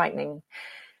quite frightening.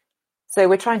 So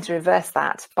we're trying to reverse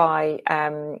that by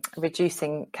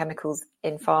reducing chemicals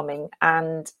in farming.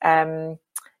 And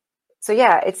so,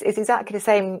 yeah, it's exactly the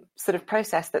same sort of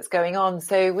process that's going on.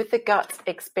 So with the gut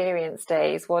experience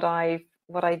days, what I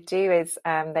do is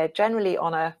they're generally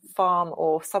on a farm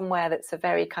or somewhere that's a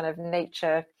very kind of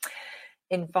nature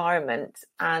environment,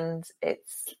 and it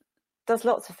does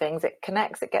lots of things. It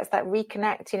connects, it gets that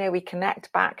reconnect, we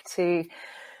connect back to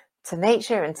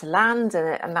nature and to land,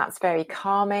 and that's very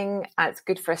calming. It's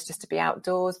good for us just to be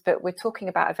outdoors, but we're talking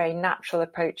about a very natural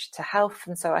approach to health,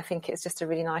 and so I think it's just a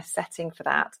really nice setting for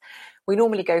that. We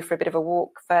normally go for a bit of a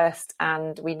walk first,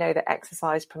 and we know that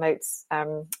exercise promotes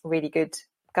really good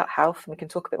gut health, and we can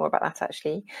talk a bit more about that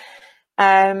actually.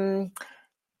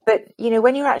 But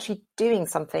when you're actually doing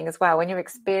something as well, when you're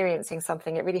experiencing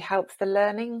something, it really helps the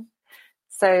learning.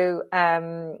 So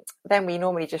then we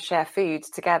normally just share food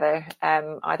together,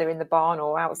 either in the barn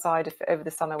or outside. Over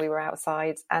the summer we were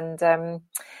outside, and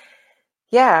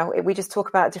we just talk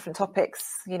about different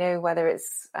topics, whether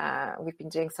it's we've been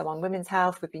doing some on women's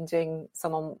health, we've been doing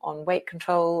some on weight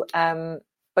control,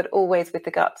 but always with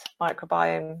the gut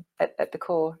microbiome at the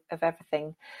core of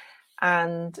everything.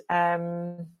 And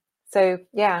they're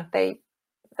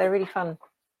really fun.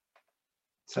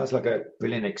 Sounds like a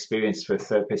brilliant experience for a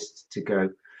therapist to go,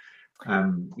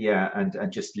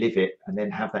 and just live it, and then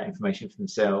have that information for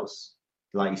themselves.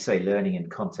 Like you say, learning in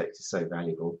context is so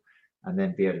valuable, and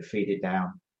then be able to feed it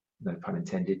down, no pun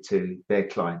intended, to their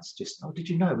clients. Just, did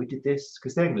you know we did this?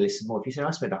 Because they're going to listen more. If you say,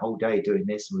 I spent a whole day doing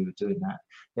this and we were doing that,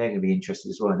 they're going to be interested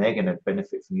as well, and they're going to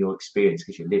benefit from your experience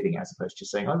because you're living it, as opposed to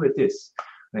just saying, I read this.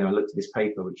 I looked at this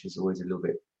paper, which is always a little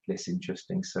bit less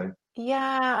interesting. So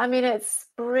it's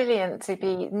brilliant to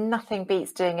be, nothing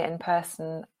beats doing it in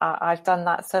person. I've done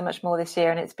that so much more this year,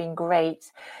 and it's been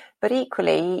great. But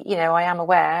equally, I am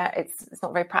aware it's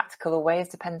not very practical always,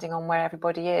 depending on where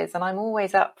everybody is. And I'm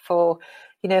always up for,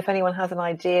 if anyone has an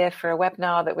idea for a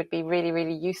webinar that would be really,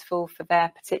 really useful for their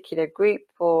particular group,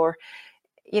 or,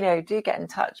 do get in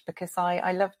touch, because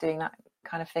I love doing that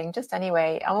kind of thing. Just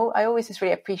anyway, I always just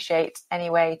really appreciate any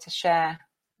way to share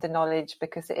the knowledge,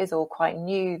 because it is all quite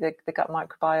new, the gut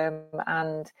microbiome,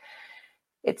 and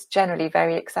it's generally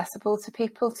very accessible to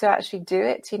people to actually do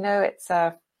it. It's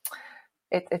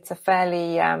a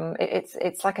fairly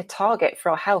it's like a target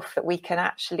for our health that we can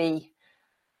actually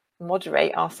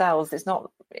moderate ourselves. It's not,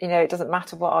 it doesn't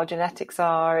matter what our genetics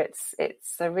are. It's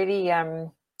a really,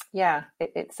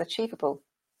 it's achievable.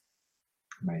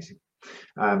 Amazing.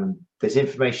 There's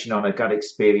information on a gut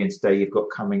experience day you've got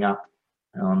coming up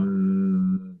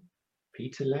on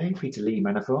Peter Lee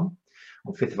Marathon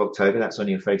on 5th of October. That's on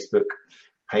your Facebook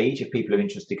page. If people are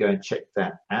interested, go and check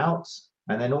that out.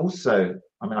 And then also,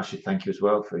 I should thank you as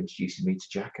well for introducing me to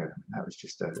Jacko. That was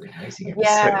just an amazing episode.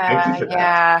 Thank you for that.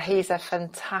 Yeah, he's a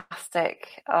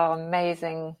fantastic,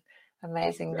 amazing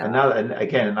guy.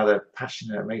 Another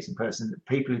passionate, amazing person.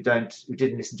 People who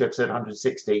didn't listen to episode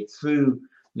 160, through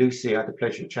Lucy, I had the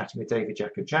pleasure of chatting with David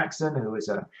Jacko Jackson, who was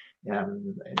a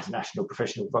international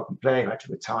professional rugby player who had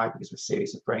to retire because of a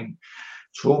series of brain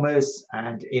traumas,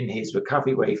 and in his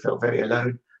recovery where he felt very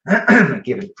alone,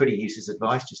 given pretty useless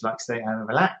advice, just like stay home and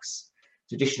relax,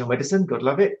 traditional medicine, God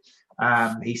love it,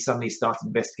 he suddenly started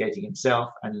investigating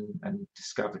himself and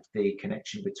discovered the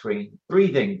connection between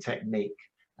breathing technique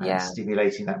and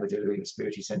stimulating that medullary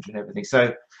respiratory center and everything.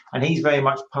 So, and he's very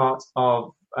much part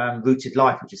of Rooted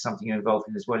Life, which is something you're involved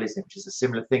in as well, isn't it? Which is a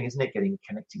similar thing, isn't it?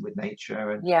 Connecting with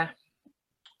nature.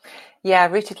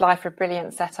 And Rooted Life are a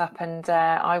brilliant setup, and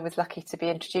I was lucky to be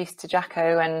introduced to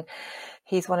Jacko, and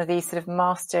he's one of these sort of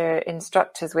master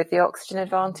instructors with the Oxygen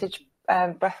Advantage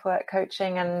breathwork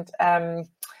coaching, and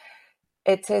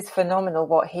it is phenomenal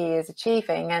what he is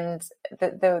achieving. And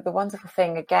the wonderful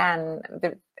thing again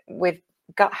with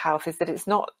gut health is that it's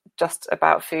not just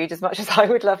about food as much as I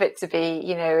would love it to be.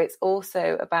 It's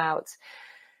also about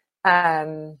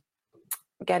getting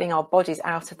our bodies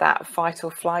out of that fight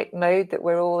or flight mode that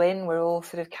we're all in. We're all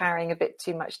sort of carrying a bit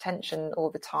too much tension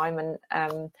all the time. And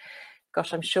I'm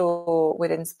sure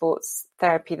within sports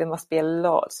therapy, there must be a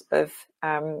lot of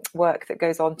work that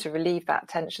goes on to relieve that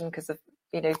tension because of,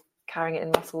 carrying it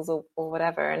in muscles or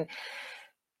whatever. And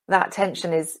that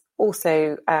tension is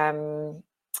also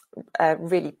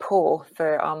really poor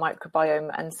for our microbiome.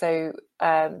 And so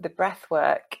the breath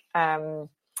work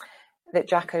that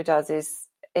Jacko does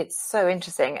it's so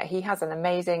interesting. He has an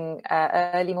amazing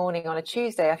early morning on a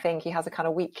Tuesday. I think he has a kind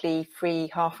of weekly free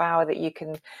half hour that you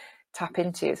can tap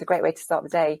into. It's a great way to start the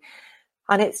day.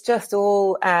 And it's just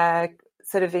all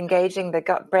sort of engaging the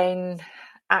gut brain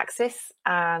axis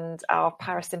and our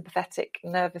parasympathetic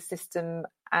nervous system.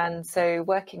 And so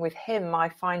working with him, I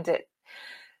find it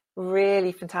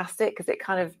really fantastic because it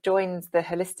kind of joins the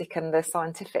holistic and the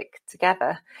scientific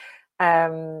together.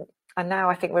 And now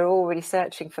I think we're all really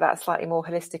searching for that slightly more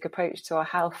holistic approach to our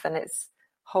health, and it's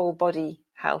whole body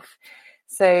health.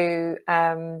 So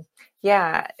do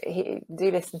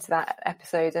listen to that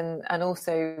episode, and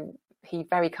also he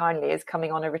very kindly is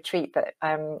coming on a retreat that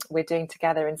we're doing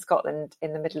together in Scotland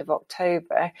in the middle of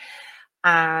October,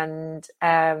 and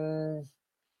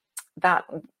that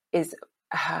is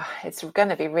it's going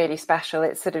to be really special.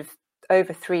 It's sort of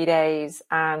over 3 days,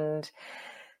 and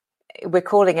we're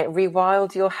calling it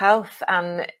Rewild Your Health,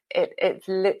 and it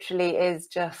literally is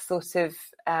just sort of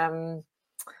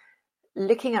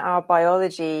looking at our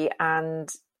biology and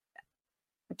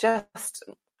just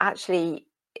actually,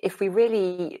 if we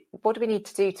really, what do we need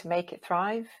to do to make it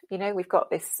thrive? We've got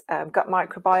this gut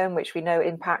microbiome, which we know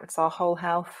impacts our whole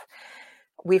health.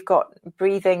 We've got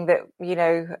breathing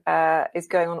that, is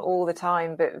going on all the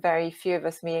time, but very few of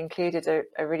us, me included,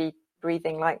 are really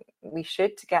breathing like we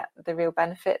should to get the real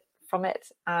benefit from it.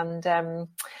 And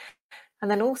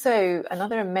then also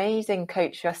another amazing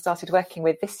coach who I started working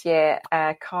with this year,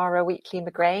 Cara Wheatley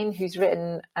McGrain, who's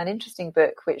written an interesting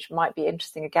book, which might be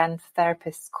interesting again for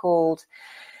therapists, called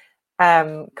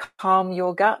Calm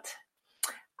Your Gut.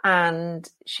 And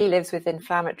she lives with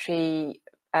inflammatory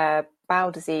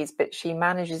bowel disease, but she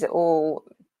manages it all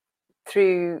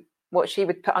through what she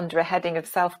would put under a heading of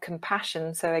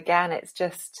self-compassion. So again, it's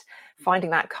just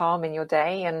finding that calm in your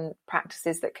day and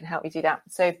practices that can help you do that.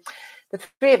 So the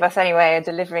three of us anyway are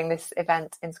delivering this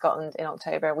event in Scotland in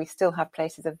October. We still have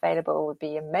places available. It would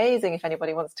be amazing if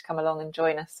anybody wants to come along and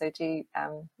join us. So do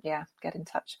get in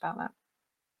touch about that.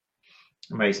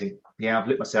 Amazing. Yeah, I've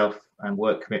looked myself and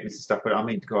work commitments and stuff, but I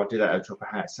mean, to go out do that at a drop of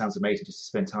a hat. It sounds amazing just to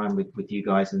spend time with you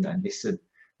guys and listen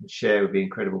and share would be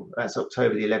incredible. That's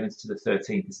October the 11th to the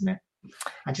 13th, isn't it?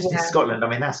 And just in Scotland, I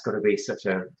mean, that's got to be such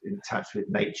in touch with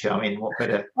nature. I mean, what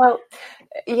better? Well,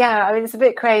 yeah, I mean, it's a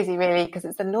bit crazy, really, because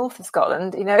it's the north of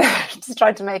Scotland, just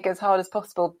trying to make it as hard as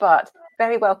possible, but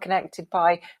very well connected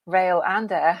by rail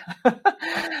and air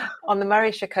on the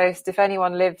Morayshire coast. If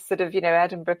anyone lives sort of,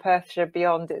 Edinburgh, Perthshire,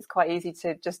 beyond, it's quite easy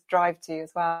to just drive to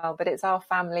as well. But it's our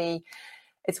family.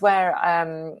 It's where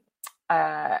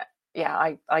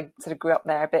I sort of grew up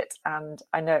there a bit, and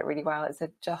I know it really well. It's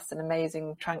just an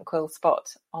amazing, tranquil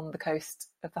spot on the coast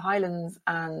of the Highlands,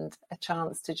 and a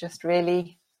chance to just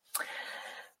really,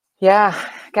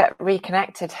 get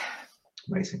reconnected.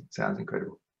 Amazing. Sounds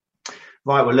incredible.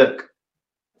 Right. Well, look,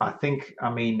 I think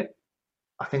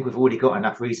we've already got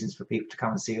enough reasons for people to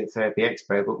come and see you at Therapy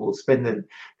Expo, but we'll spend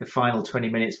the final 20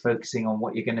 minutes focusing on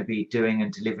what you're going to be doing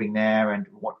and delivering there, and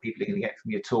what people are going to get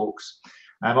from your talks.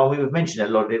 We've mentioned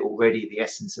a lot of it already, the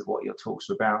essence of what your talks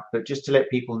are about, but just to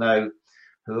let people know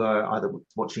who are either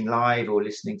watching live or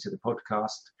listening to the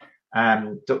podcast,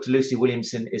 Dr. Lucy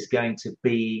Williamson is going to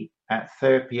be at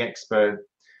Therapy Expo,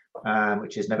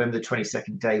 which is November the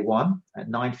 22nd, day 1 at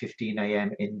 9:15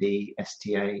 a.m. in the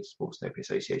STA Sports Therapy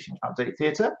Association Update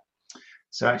Theatre.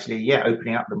 So actually,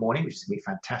 opening up in the morning, which is going to be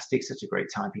fantastic. Such a great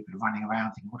time. People are running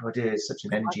around thinking, what do I do? There's such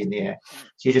an energy in the air.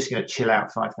 So you're just going to chill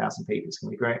out 5,000 people. It's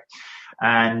going to be great.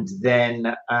 And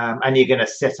then, and you're going to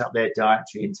set up their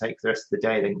dietary intake for the rest of the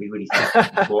day. They can be really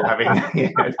thinking before having,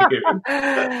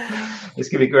 it's going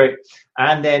to be great.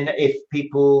 And then if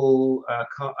people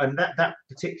can't, and that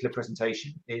particular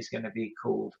presentation is going to be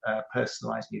called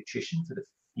Personalised Nutrition for the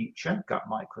Future Gut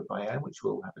Microbiome, which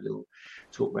we'll have a little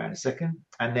talk about in a second.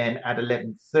 And then at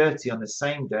 11:30 on the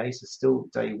same day, so still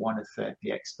day 1 of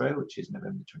Therapy Expo, which is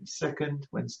November 22nd,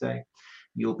 Wednesday,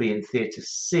 you'll be in Theatre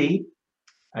C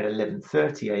at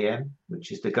 11:30 a.m.,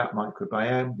 which is the Gut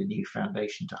Microbiome, the new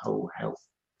foundation to whole health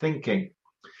thinking.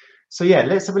 So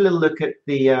let's have a little look at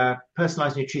the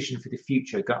Personalised Nutrition for the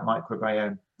Future Gut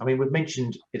Microbiome. I mean, we've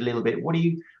mentioned it a little bit. What do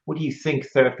you think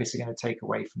therapists are going to take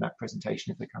away from that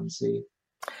presentation if they come and see you?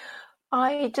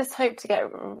 I just hope to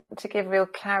give real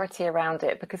clarity around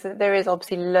it, because there is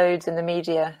obviously loads in the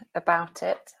media about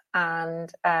it,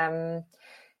 and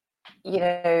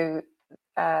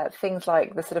things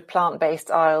like the sort of plant-based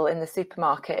aisle in the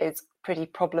supermarket is pretty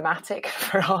problematic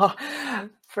for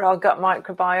our gut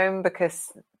microbiome,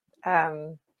 because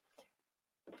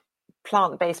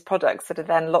plant-based products that are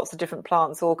then lots of different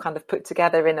plants all kind of put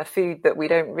together in a food that we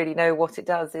don't really know what it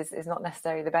does is not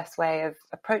necessarily the best way of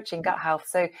approaching gut health.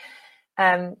 So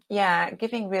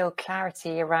giving real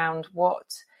clarity around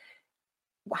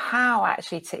how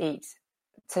actually to eat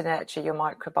to nurture your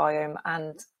microbiome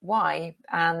and why.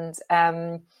 And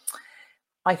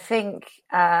I think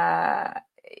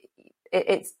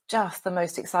it's just the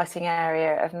most exciting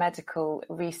area of medical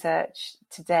research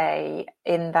today,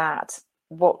 in that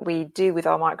what we do with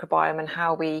our microbiome and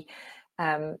how we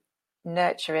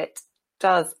nurture it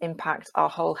does impact our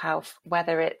whole health,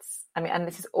 whether it's, and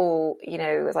this is all,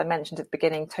 as I mentioned at the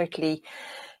beginning, totally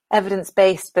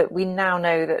evidence-based, but we now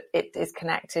know that it is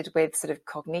connected with sort of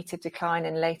cognitive decline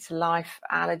in later life,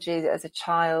 allergies as a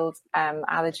child,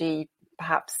 allergy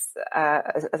perhaps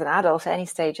as an adult at any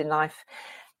stage in life,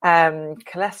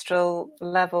 cholesterol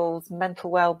levels,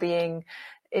 mental well-being,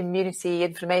 immunity,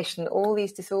 inflammation, all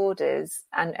these disorders,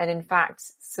 and in fact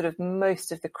sort of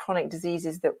most of the chronic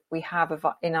diseases that we have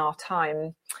in our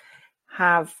time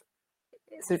have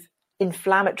sort of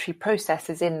inflammatory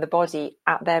processes in the body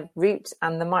at their root,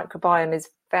 and the microbiome is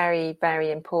very, very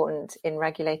important in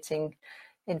regulating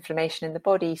inflammation in the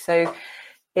body. So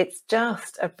it's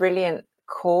just a brilliant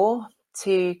core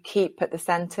to keep at the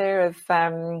center of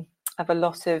a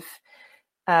lot of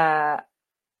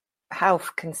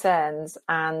health concerns,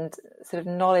 and sort of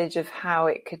knowledge of how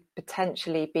it could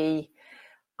potentially be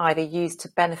either used to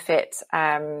benefit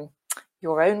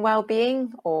your own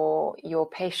well-being or your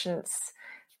patients'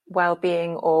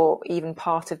 well-being, or even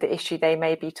part of the issue they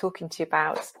may be talking to you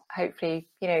about. Hopefully,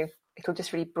 it'll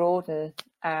just really broaden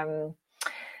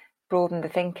the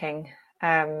thinking.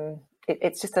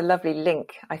 It's just a lovely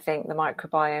link, I think, the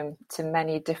microbiome to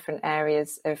many different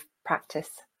areas of practice.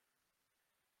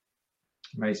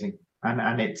 Amazing.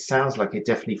 And it sounds like it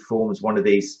definitely forms one of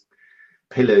these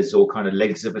pillars or kind of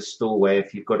legs of a stool, where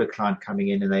if you've got a client coming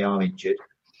in and they are injured,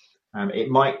 it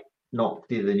might not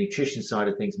be, the nutrition side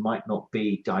of things might not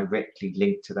be directly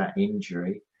linked to that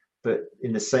injury, but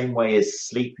in the same way as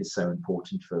sleep is so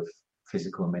important for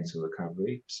physical and mental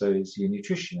recovery, so is your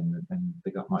nutrition and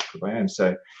the gut microbiome.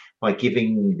 So by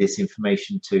giving this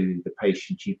information to the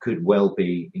patient, you could well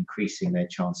be increasing their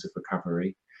chance of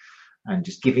recovery, and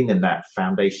just giving them that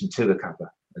foundation to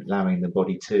recover, allowing the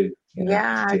body to deal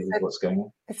with what's going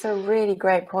on. It's a really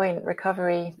great point,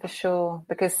 recovery for sure,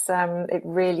 because it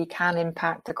really can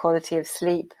impact the quality of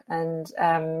sleep, and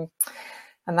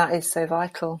that is so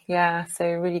vital. Yeah, so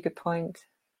really good point.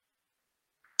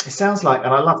 It sounds like,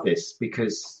 and I love this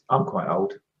because I'm quite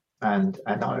old, and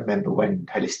I remember when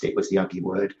holistic was the ugly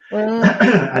word,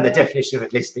 and the definition of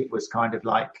holistic was kind of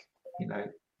like,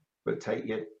 rotate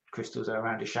your crystals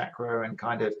around a chakra and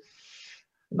kind of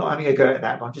not having a go at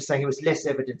that, but I'm just saying it was less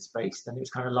evidence-based, and it was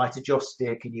kind of light a joss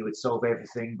stick and you would solve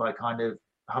everything by kind of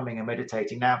humming and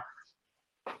meditating. Now,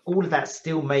 all of that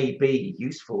still may be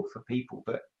useful for people,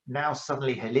 but now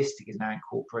suddenly holistic is now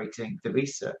incorporating the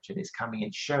research, and it's coming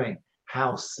in showing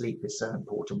how sleep is so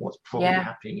important, what's probably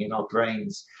happening in our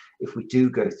brains if we do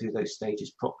go through those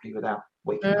stages properly without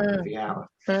waking up every hour.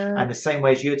 And the same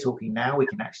way as you're talking now, we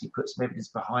can actually put some evidence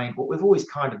behind what we've always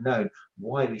kind of known,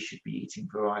 why we should be eating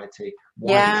variety,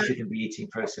 why we shouldn't be eating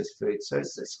processed food. So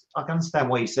I can understand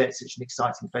why you say it's such an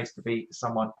exciting place to be for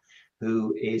someone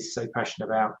who is so passionate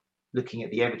about looking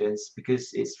at the evidence, because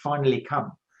it's finally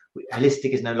come.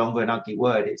 Holistic is no longer an ugly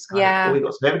word. It's kind of, oh, we've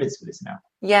got some evidence for this now.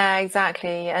 Yeah,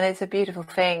 exactly. And it's a beautiful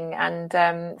thing. And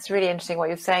it's really interesting what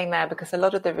you're saying there, because a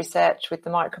lot of the research with the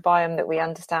microbiome that we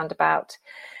understand about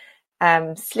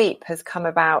sleep has come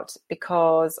about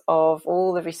because of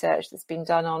all the research that's been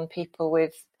done on people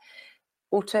with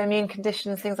autoimmune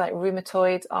conditions, things like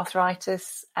rheumatoid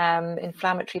arthritis,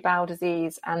 inflammatory bowel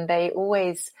disease, and they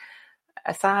always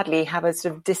sadly have a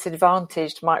sort of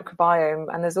disadvantaged microbiome.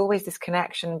 And there's always this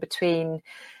connection between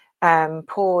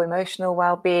poor emotional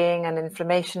well-being and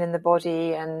inflammation in the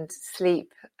body and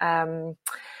sleep, and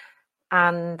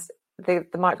the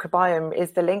microbiome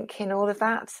is the link in all of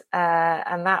that,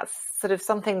 and that's sort of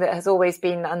something that has always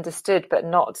been understood, but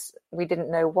we didn't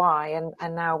know why,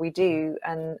 and now we do,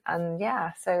 and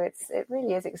so it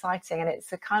really is exciting, and it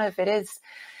is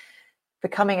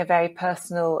becoming a very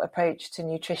personal approach to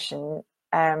nutrition,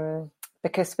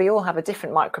 because we all have a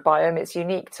different microbiome. It's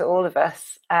unique to all of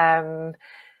us, and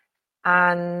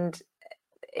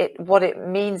what it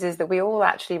means is that we all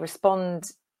actually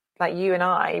respond, like you and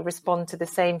I respond to the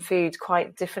same food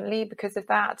quite differently because of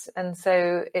that. And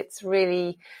so it's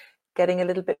really getting a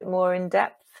little bit more in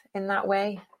depth in that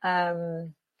way.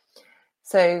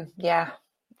 So yeah,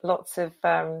 lots to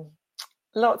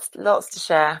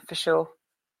share for sure.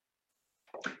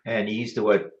 And you used the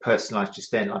word personalised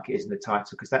just then, like it is in the title,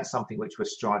 because that's something which we're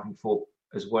striving for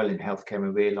as well in healthcare,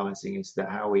 and realising is that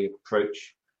how we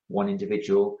approach one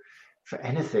individual for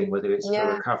anything, whether it's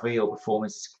for recovery or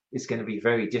performance, is going to be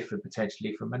very different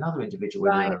potentially from another individual,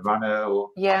 whether you're a runner or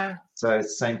so it's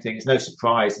the same thing. It's no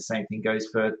surprise the same thing goes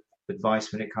for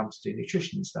advice when it comes to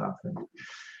nutrition stuff. And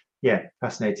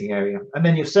fascinating area. And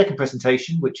then your second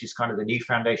presentation, which is kind of the new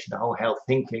foundation, the whole health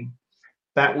thinking,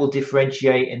 that will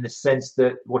differentiate in the sense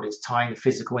that what it's tying the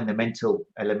physical and the mental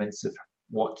elements of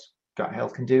what gut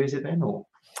health can do, is it then, or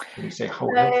can you say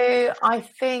whole health? So I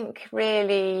think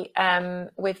really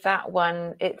with that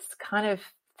one, it's kind of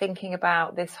thinking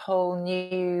about this whole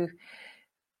new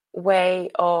way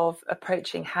of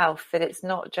approaching health, that it's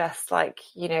not just like,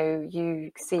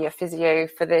 you see a physio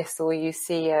for this, or you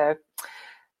see a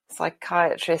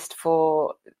psychiatrist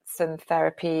for some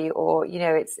therapy, or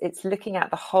it's looking at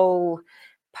the whole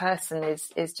person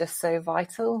is just so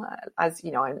vital. As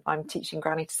you know, I'm teaching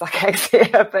Granny to suck eggs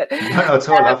here, but no, at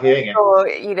all. I love hearing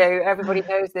it. Everybody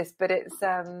knows this, but it's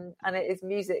and it is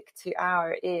music to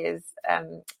our ears.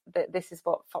 That this is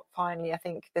what finally, I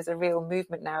think there's a real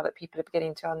movement now that people are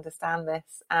beginning to understand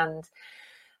this, and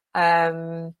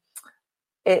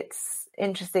it's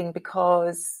interesting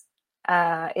because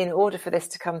in order for this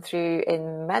to come through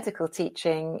in medical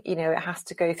teaching, it has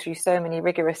to go through so many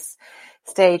rigorous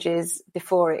stages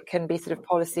before it can be sort of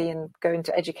policy and go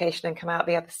into education and come out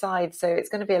the other side. So it's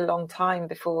going to be a long time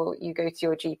before you go to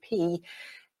your GP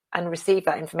and receive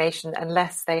that information,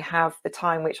 unless they have the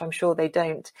time, which I'm sure they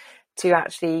don't, to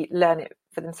actually learn it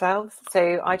for themselves.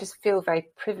 So I just feel very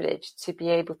privileged to be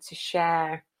able to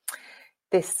share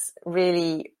this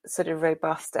really sort of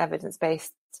robust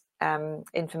evidence-based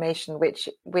information, which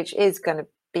is going to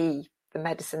be the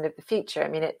medicine of the future. I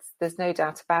mean, there's no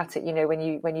doubt about it. When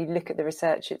you look at the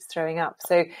research it's throwing up.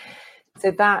 So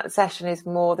that session is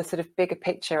more the sort of bigger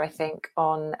picture, I think,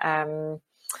 on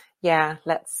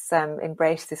let's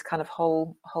embrace this kind of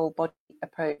whole body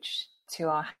approach to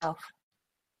our health.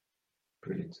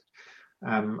 Brilliant.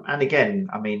 And again,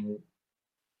 I mean,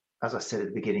 as I said at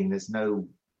the beginning,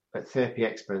 at Therapy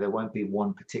Expo, there won't be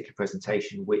one particular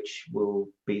presentation which will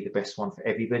be the best one for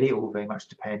everybody. It all very much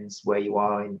depends where you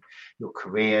are in your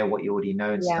career, what you already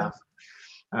know and stuff.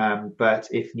 But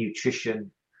if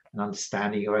nutrition and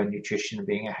understanding your own nutrition and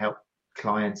being a help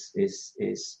client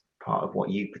is part of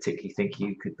what you particularly think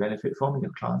you could benefit from in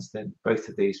your clients, then both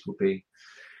of these will be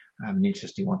an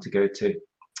interesting one to go to.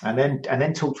 And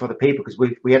then talk to other people, because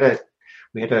we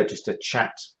had just a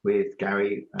chat with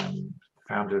Gary,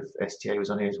 founder of STA, was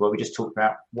on here as well. We just talked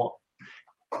about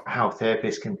how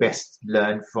therapists can best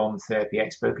learn from Therapy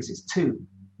Expo, because it's two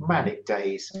manic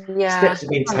days. Yeah. Steps have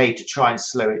been taken to try and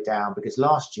slow it down, because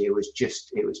last year was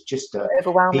just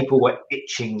Overwhelming. people were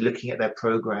itching, looking at their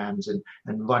programs and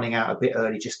running out a bit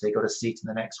early just so they got a seat in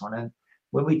the next one. And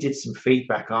when we did some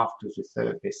feedback afterwards with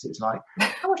therapists, it was like,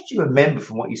 how much do you remember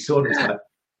from what you saw? And it was like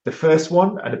the first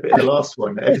one and a bit of the last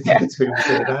one, everything between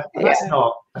that. That's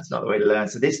not the way to learn.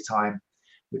 So this time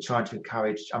we're trying to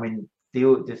encourage. I mean,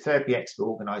 the Therapy Expo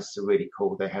organisers are really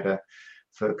cool. They had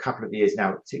for a couple of years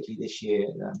now, particularly this year,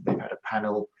 they've had a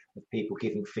panel of people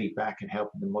giving feedback and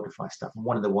helping them modify stuff. And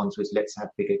one of the ones was, let's have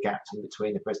bigger gaps in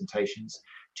between the presentations,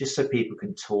 just so people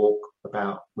can talk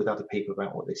with other people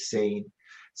about what they've seen.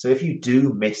 So if you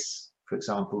do miss, for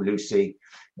example, Lucy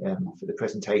for the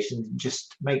presentation,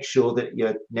 just make sure that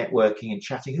you're networking and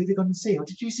chatting. Who have you gone to see? Or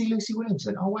did you see Lucy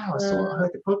Williamson? Oh wow, I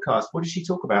heard the podcast. What did she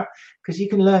talk about? Because you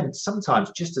can learn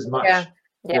sometimes just as much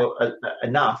or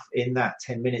enough in that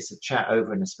 10 minutes of chat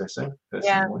over an espresso first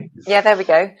in the morning. Yeah, there we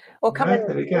go. Or come there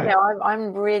we go. You know,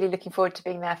 I'm really looking forward to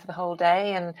being there for the whole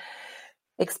day and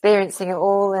experiencing it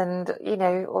all, and you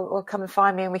know, or come and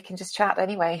find me and we can just chat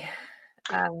anyway.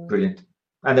 Brilliant.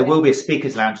 And there will be a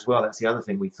speakers lounge as well. That's the other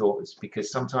thing we thought, was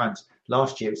because sometimes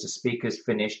last year it was the speakers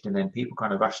finished and then people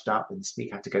kind of rushed up and the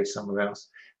speaker had to go somewhere else.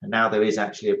 And now there is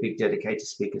actually a big dedicated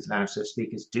speakers lounge, so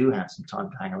speakers do have some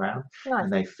time to hang around. Nice.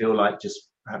 And they feel like just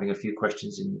having a few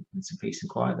questions in some peace and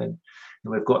quiet. And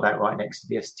we've got that right next to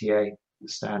the STA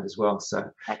stand as well. So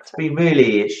it's been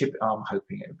really, I'm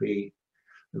hoping it'll be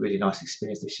a really nice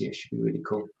experience this year. It should be really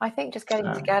cool. I think just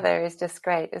getting together is just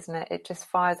great, isn't it? It just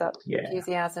fires up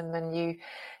enthusiasm, and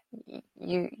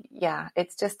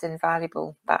it's just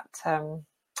invaluable, that time,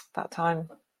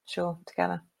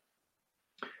 together.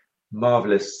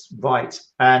 Marvelous. Right.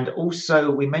 And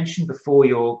also we mentioned before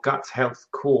your gut health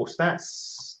course. Am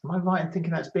I right in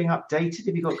thinking that's being updated?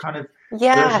 Have you got kind of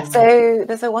so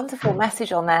there's a wonderful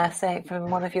message on there saying from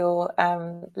one of your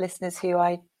listeners who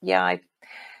I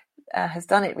has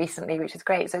done it recently, which is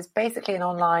great. So it's basically an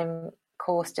online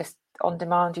course, just on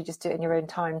demand. You just do it in your own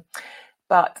time.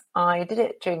 But I did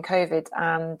it during COVID,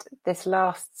 and this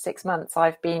last 6 months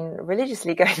I've been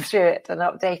religiously going through it and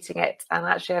updating it, and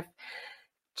actually I've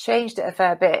changed it a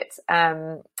fair bit.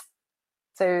 So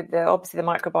obviously the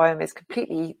microbiome is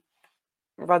completely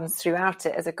runs throughout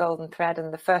it as a golden thread,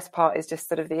 and the first part is just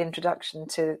sort of the introduction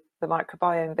to the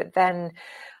microbiome, but then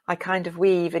I kind of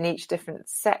weave in each different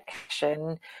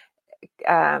section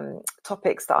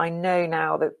topics that I know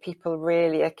now that people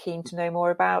really are keen to know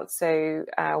more about. So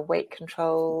weight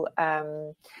control,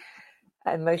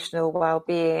 emotional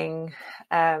well-being,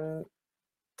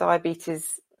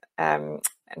 diabetes and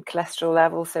cholesterol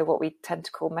levels, so what we tend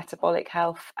to call metabolic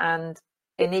health. And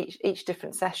in each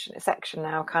different section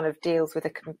now kind of deals with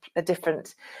a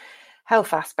different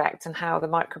health aspect and how the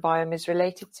microbiome is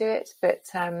related to it. But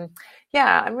I'm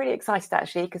really excited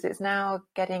actually, because it's now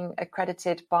getting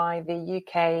accredited by the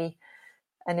UK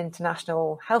and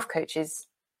International Health Coaches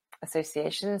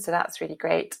Association, so that's really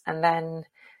great. And then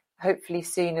hopefully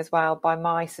soon as well by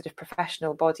my sort of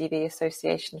professional body, the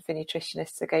Association for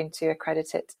Nutritionists, are going to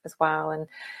accredit it as well, and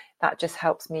that just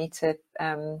helps me to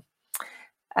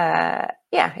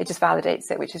it just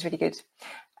validates it, which is really good.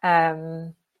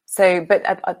 So, but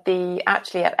at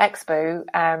Expo,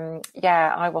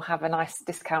 I will have a nice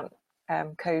discount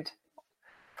code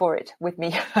for it with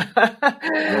me.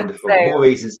 Wonderful. So, more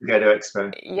reasons to go to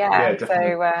Expo. So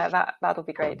that'll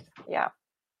be great. Yeah.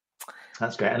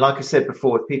 That's great. And like I said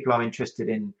before, if people are interested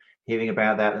in hearing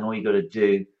about that, then all you got to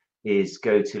do is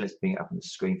go to, let's bring it up on the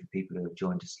screen for people who have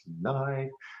joined us live.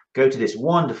 Go to this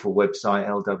wonderful website,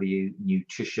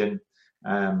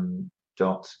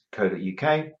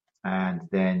 lwnutrition.co.uk. And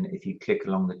then if you click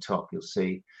along the top, you'll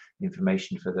see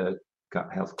information for the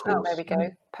gut health course. Oh, there we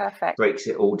go. Perfect. Breaks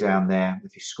it all down there.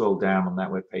 If you scroll down on that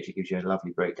webpage, it gives you a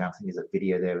lovely breakdown. I think there's a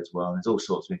video there as well. And there's all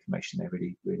sorts of information there,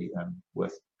 really, really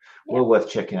worth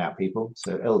checking out, people.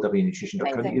 So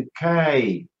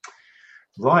lwnutrition.co.uk.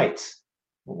 Right.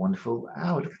 Well, wonderful.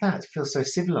 Oh, look at that. It feels so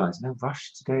civilized. No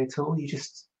rush today at all. You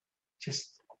just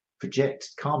project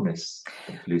calmness.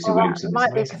 Lucy Williamson. It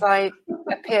might be because I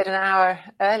appeared an hour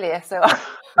earlier, so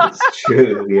that's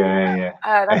true. Yeah.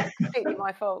 That's completely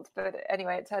my fault. But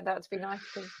anyway, it turned out to be nice,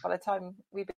 because by the time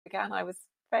we began, I was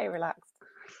very relaxed.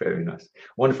 Very nice.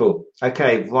 Wonderful.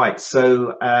 Okay, right.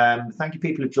 So thank you,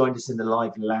 people who joined us in the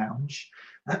live lounge.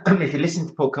 If you listen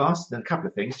to the podcast, then a couple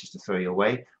of things just to throw you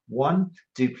away. One,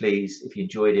 do please, if you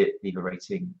enjoyed it, leave a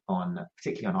rating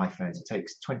particularly on iPhones. It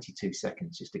takes 22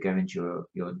 seconds just to go into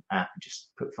your app and just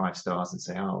put 5 stars and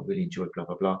say, oh, really enjoyed blah,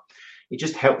 blah, blah. It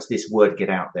just helps this word get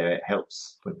out there. It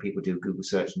helps when people do Google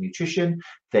search on nutrition.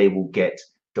 They will get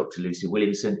Dr. Lucy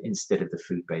Williamson instead of the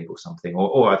Food Babe or something,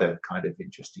 or other kind of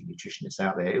interesting nutritionists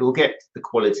out there. It will get the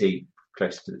quality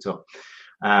closer to the top.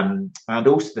 And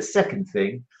also the second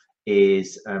thing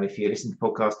is, if you listen to the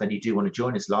podcast and you do want to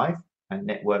join us live and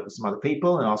network with some other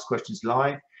people and ask questions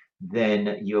live,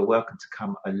 then you're welcome to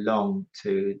come along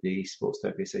to the Sports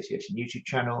Therapy Association YouTube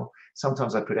channel.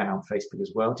 Sometimes I put it out on Facebook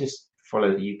as well. Just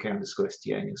follow the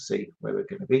UK_STA and you'll see where we're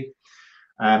going to be.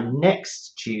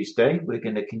 Next Tuesday, we're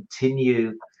going to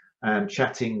continue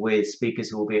chatting with speakers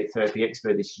who will be at Therapy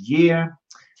Expo this year.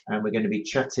 And we're going to be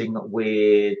chatting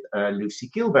with Lucy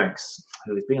Gilbanks,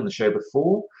 who has been on the show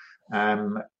before.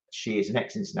 She is an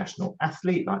ex-international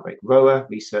athlete, lightweight rower,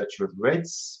 researcher of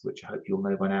REDS, which I hope you all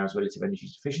know by now as relative energy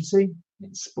deficiency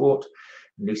in sport.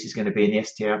 And Lucy's going to be in the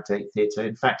STA Update Theatre,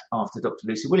 in fact, after Dr.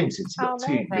 Lucy Williamson. So we've got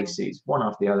two Lucys, one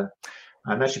after the other.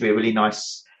 And that should be a really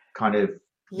nice kind of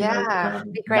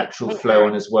natural flow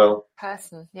on as well.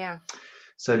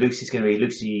 So Lucy Gilbanks is going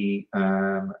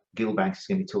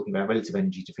to be talking about relative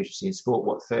energy deficiency in sport,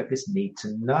 what therapists need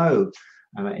to know.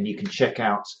 And you can check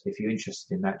out, if you're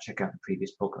interested in that, check out the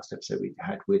previous podcast episode we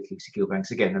had with Lucy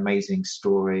Gilbanks. Again, amazing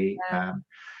story and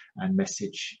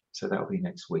message. So that'll be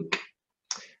next week.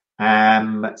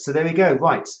 So there we go.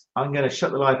 Right, I'm going to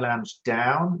shut the live lounge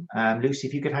down. Lucy,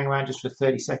 if you could hang around just for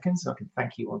 30 seconds, I can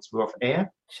thank you once we're off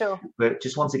air. Sure. But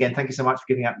just once again, thank you so much for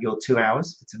giving up your 2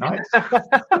 hours for tonight.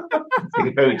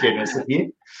 Very generous of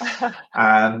you.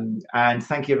 And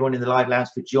thank you everyone in the live lounge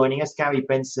for joining us. Gary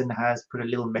Benson has put a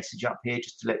little message up here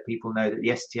just to let people know that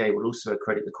the STA will also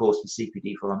accredit the course for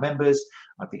CPD for our members.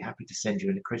 I'd be happy to send you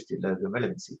an accredited logo,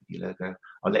 relevant CPD logo.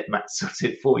 I'll let Matt sort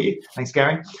it for you. Thanks,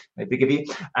 Gary. Big of you.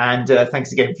 And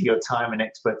thanks again for your time and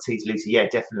expertise, Lucy. Yeah,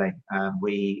 definitely.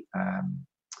 We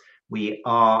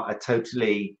are a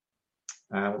totally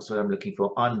what's what I'm looking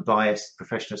for, unbiased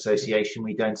professional association.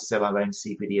 We don't sell our own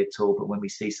CPD at all, but when we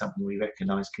see something we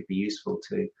recognise could be useful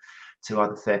to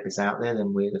other therapists out there,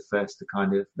 then we're the first to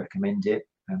kind of recommend it,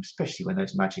 especially when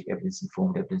those magic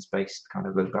evidence-informed, evidence-based kind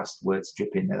of robust words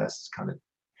drip in there. That's kind of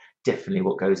definitely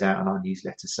what goes out on our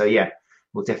newsletter. So yeah,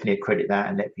 we'll definitely accredit that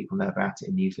and let people know about it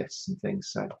in newsletters and things.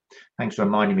 So thanks for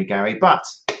reminding me, Gary. But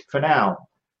for now,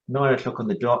 9 o'clock on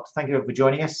the dot. Thank you for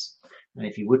joining us. And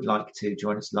if you would like to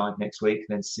join us live next week,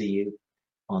 then see you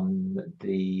on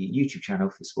the YouTube channel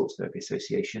for the Sports Therapy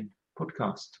Association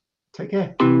podcast. Take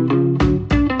care.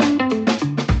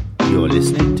 You're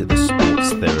listening to the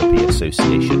Sports Therapy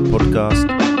Association podcast,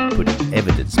 putting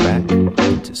evidence back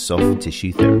into soft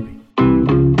tissue therapy.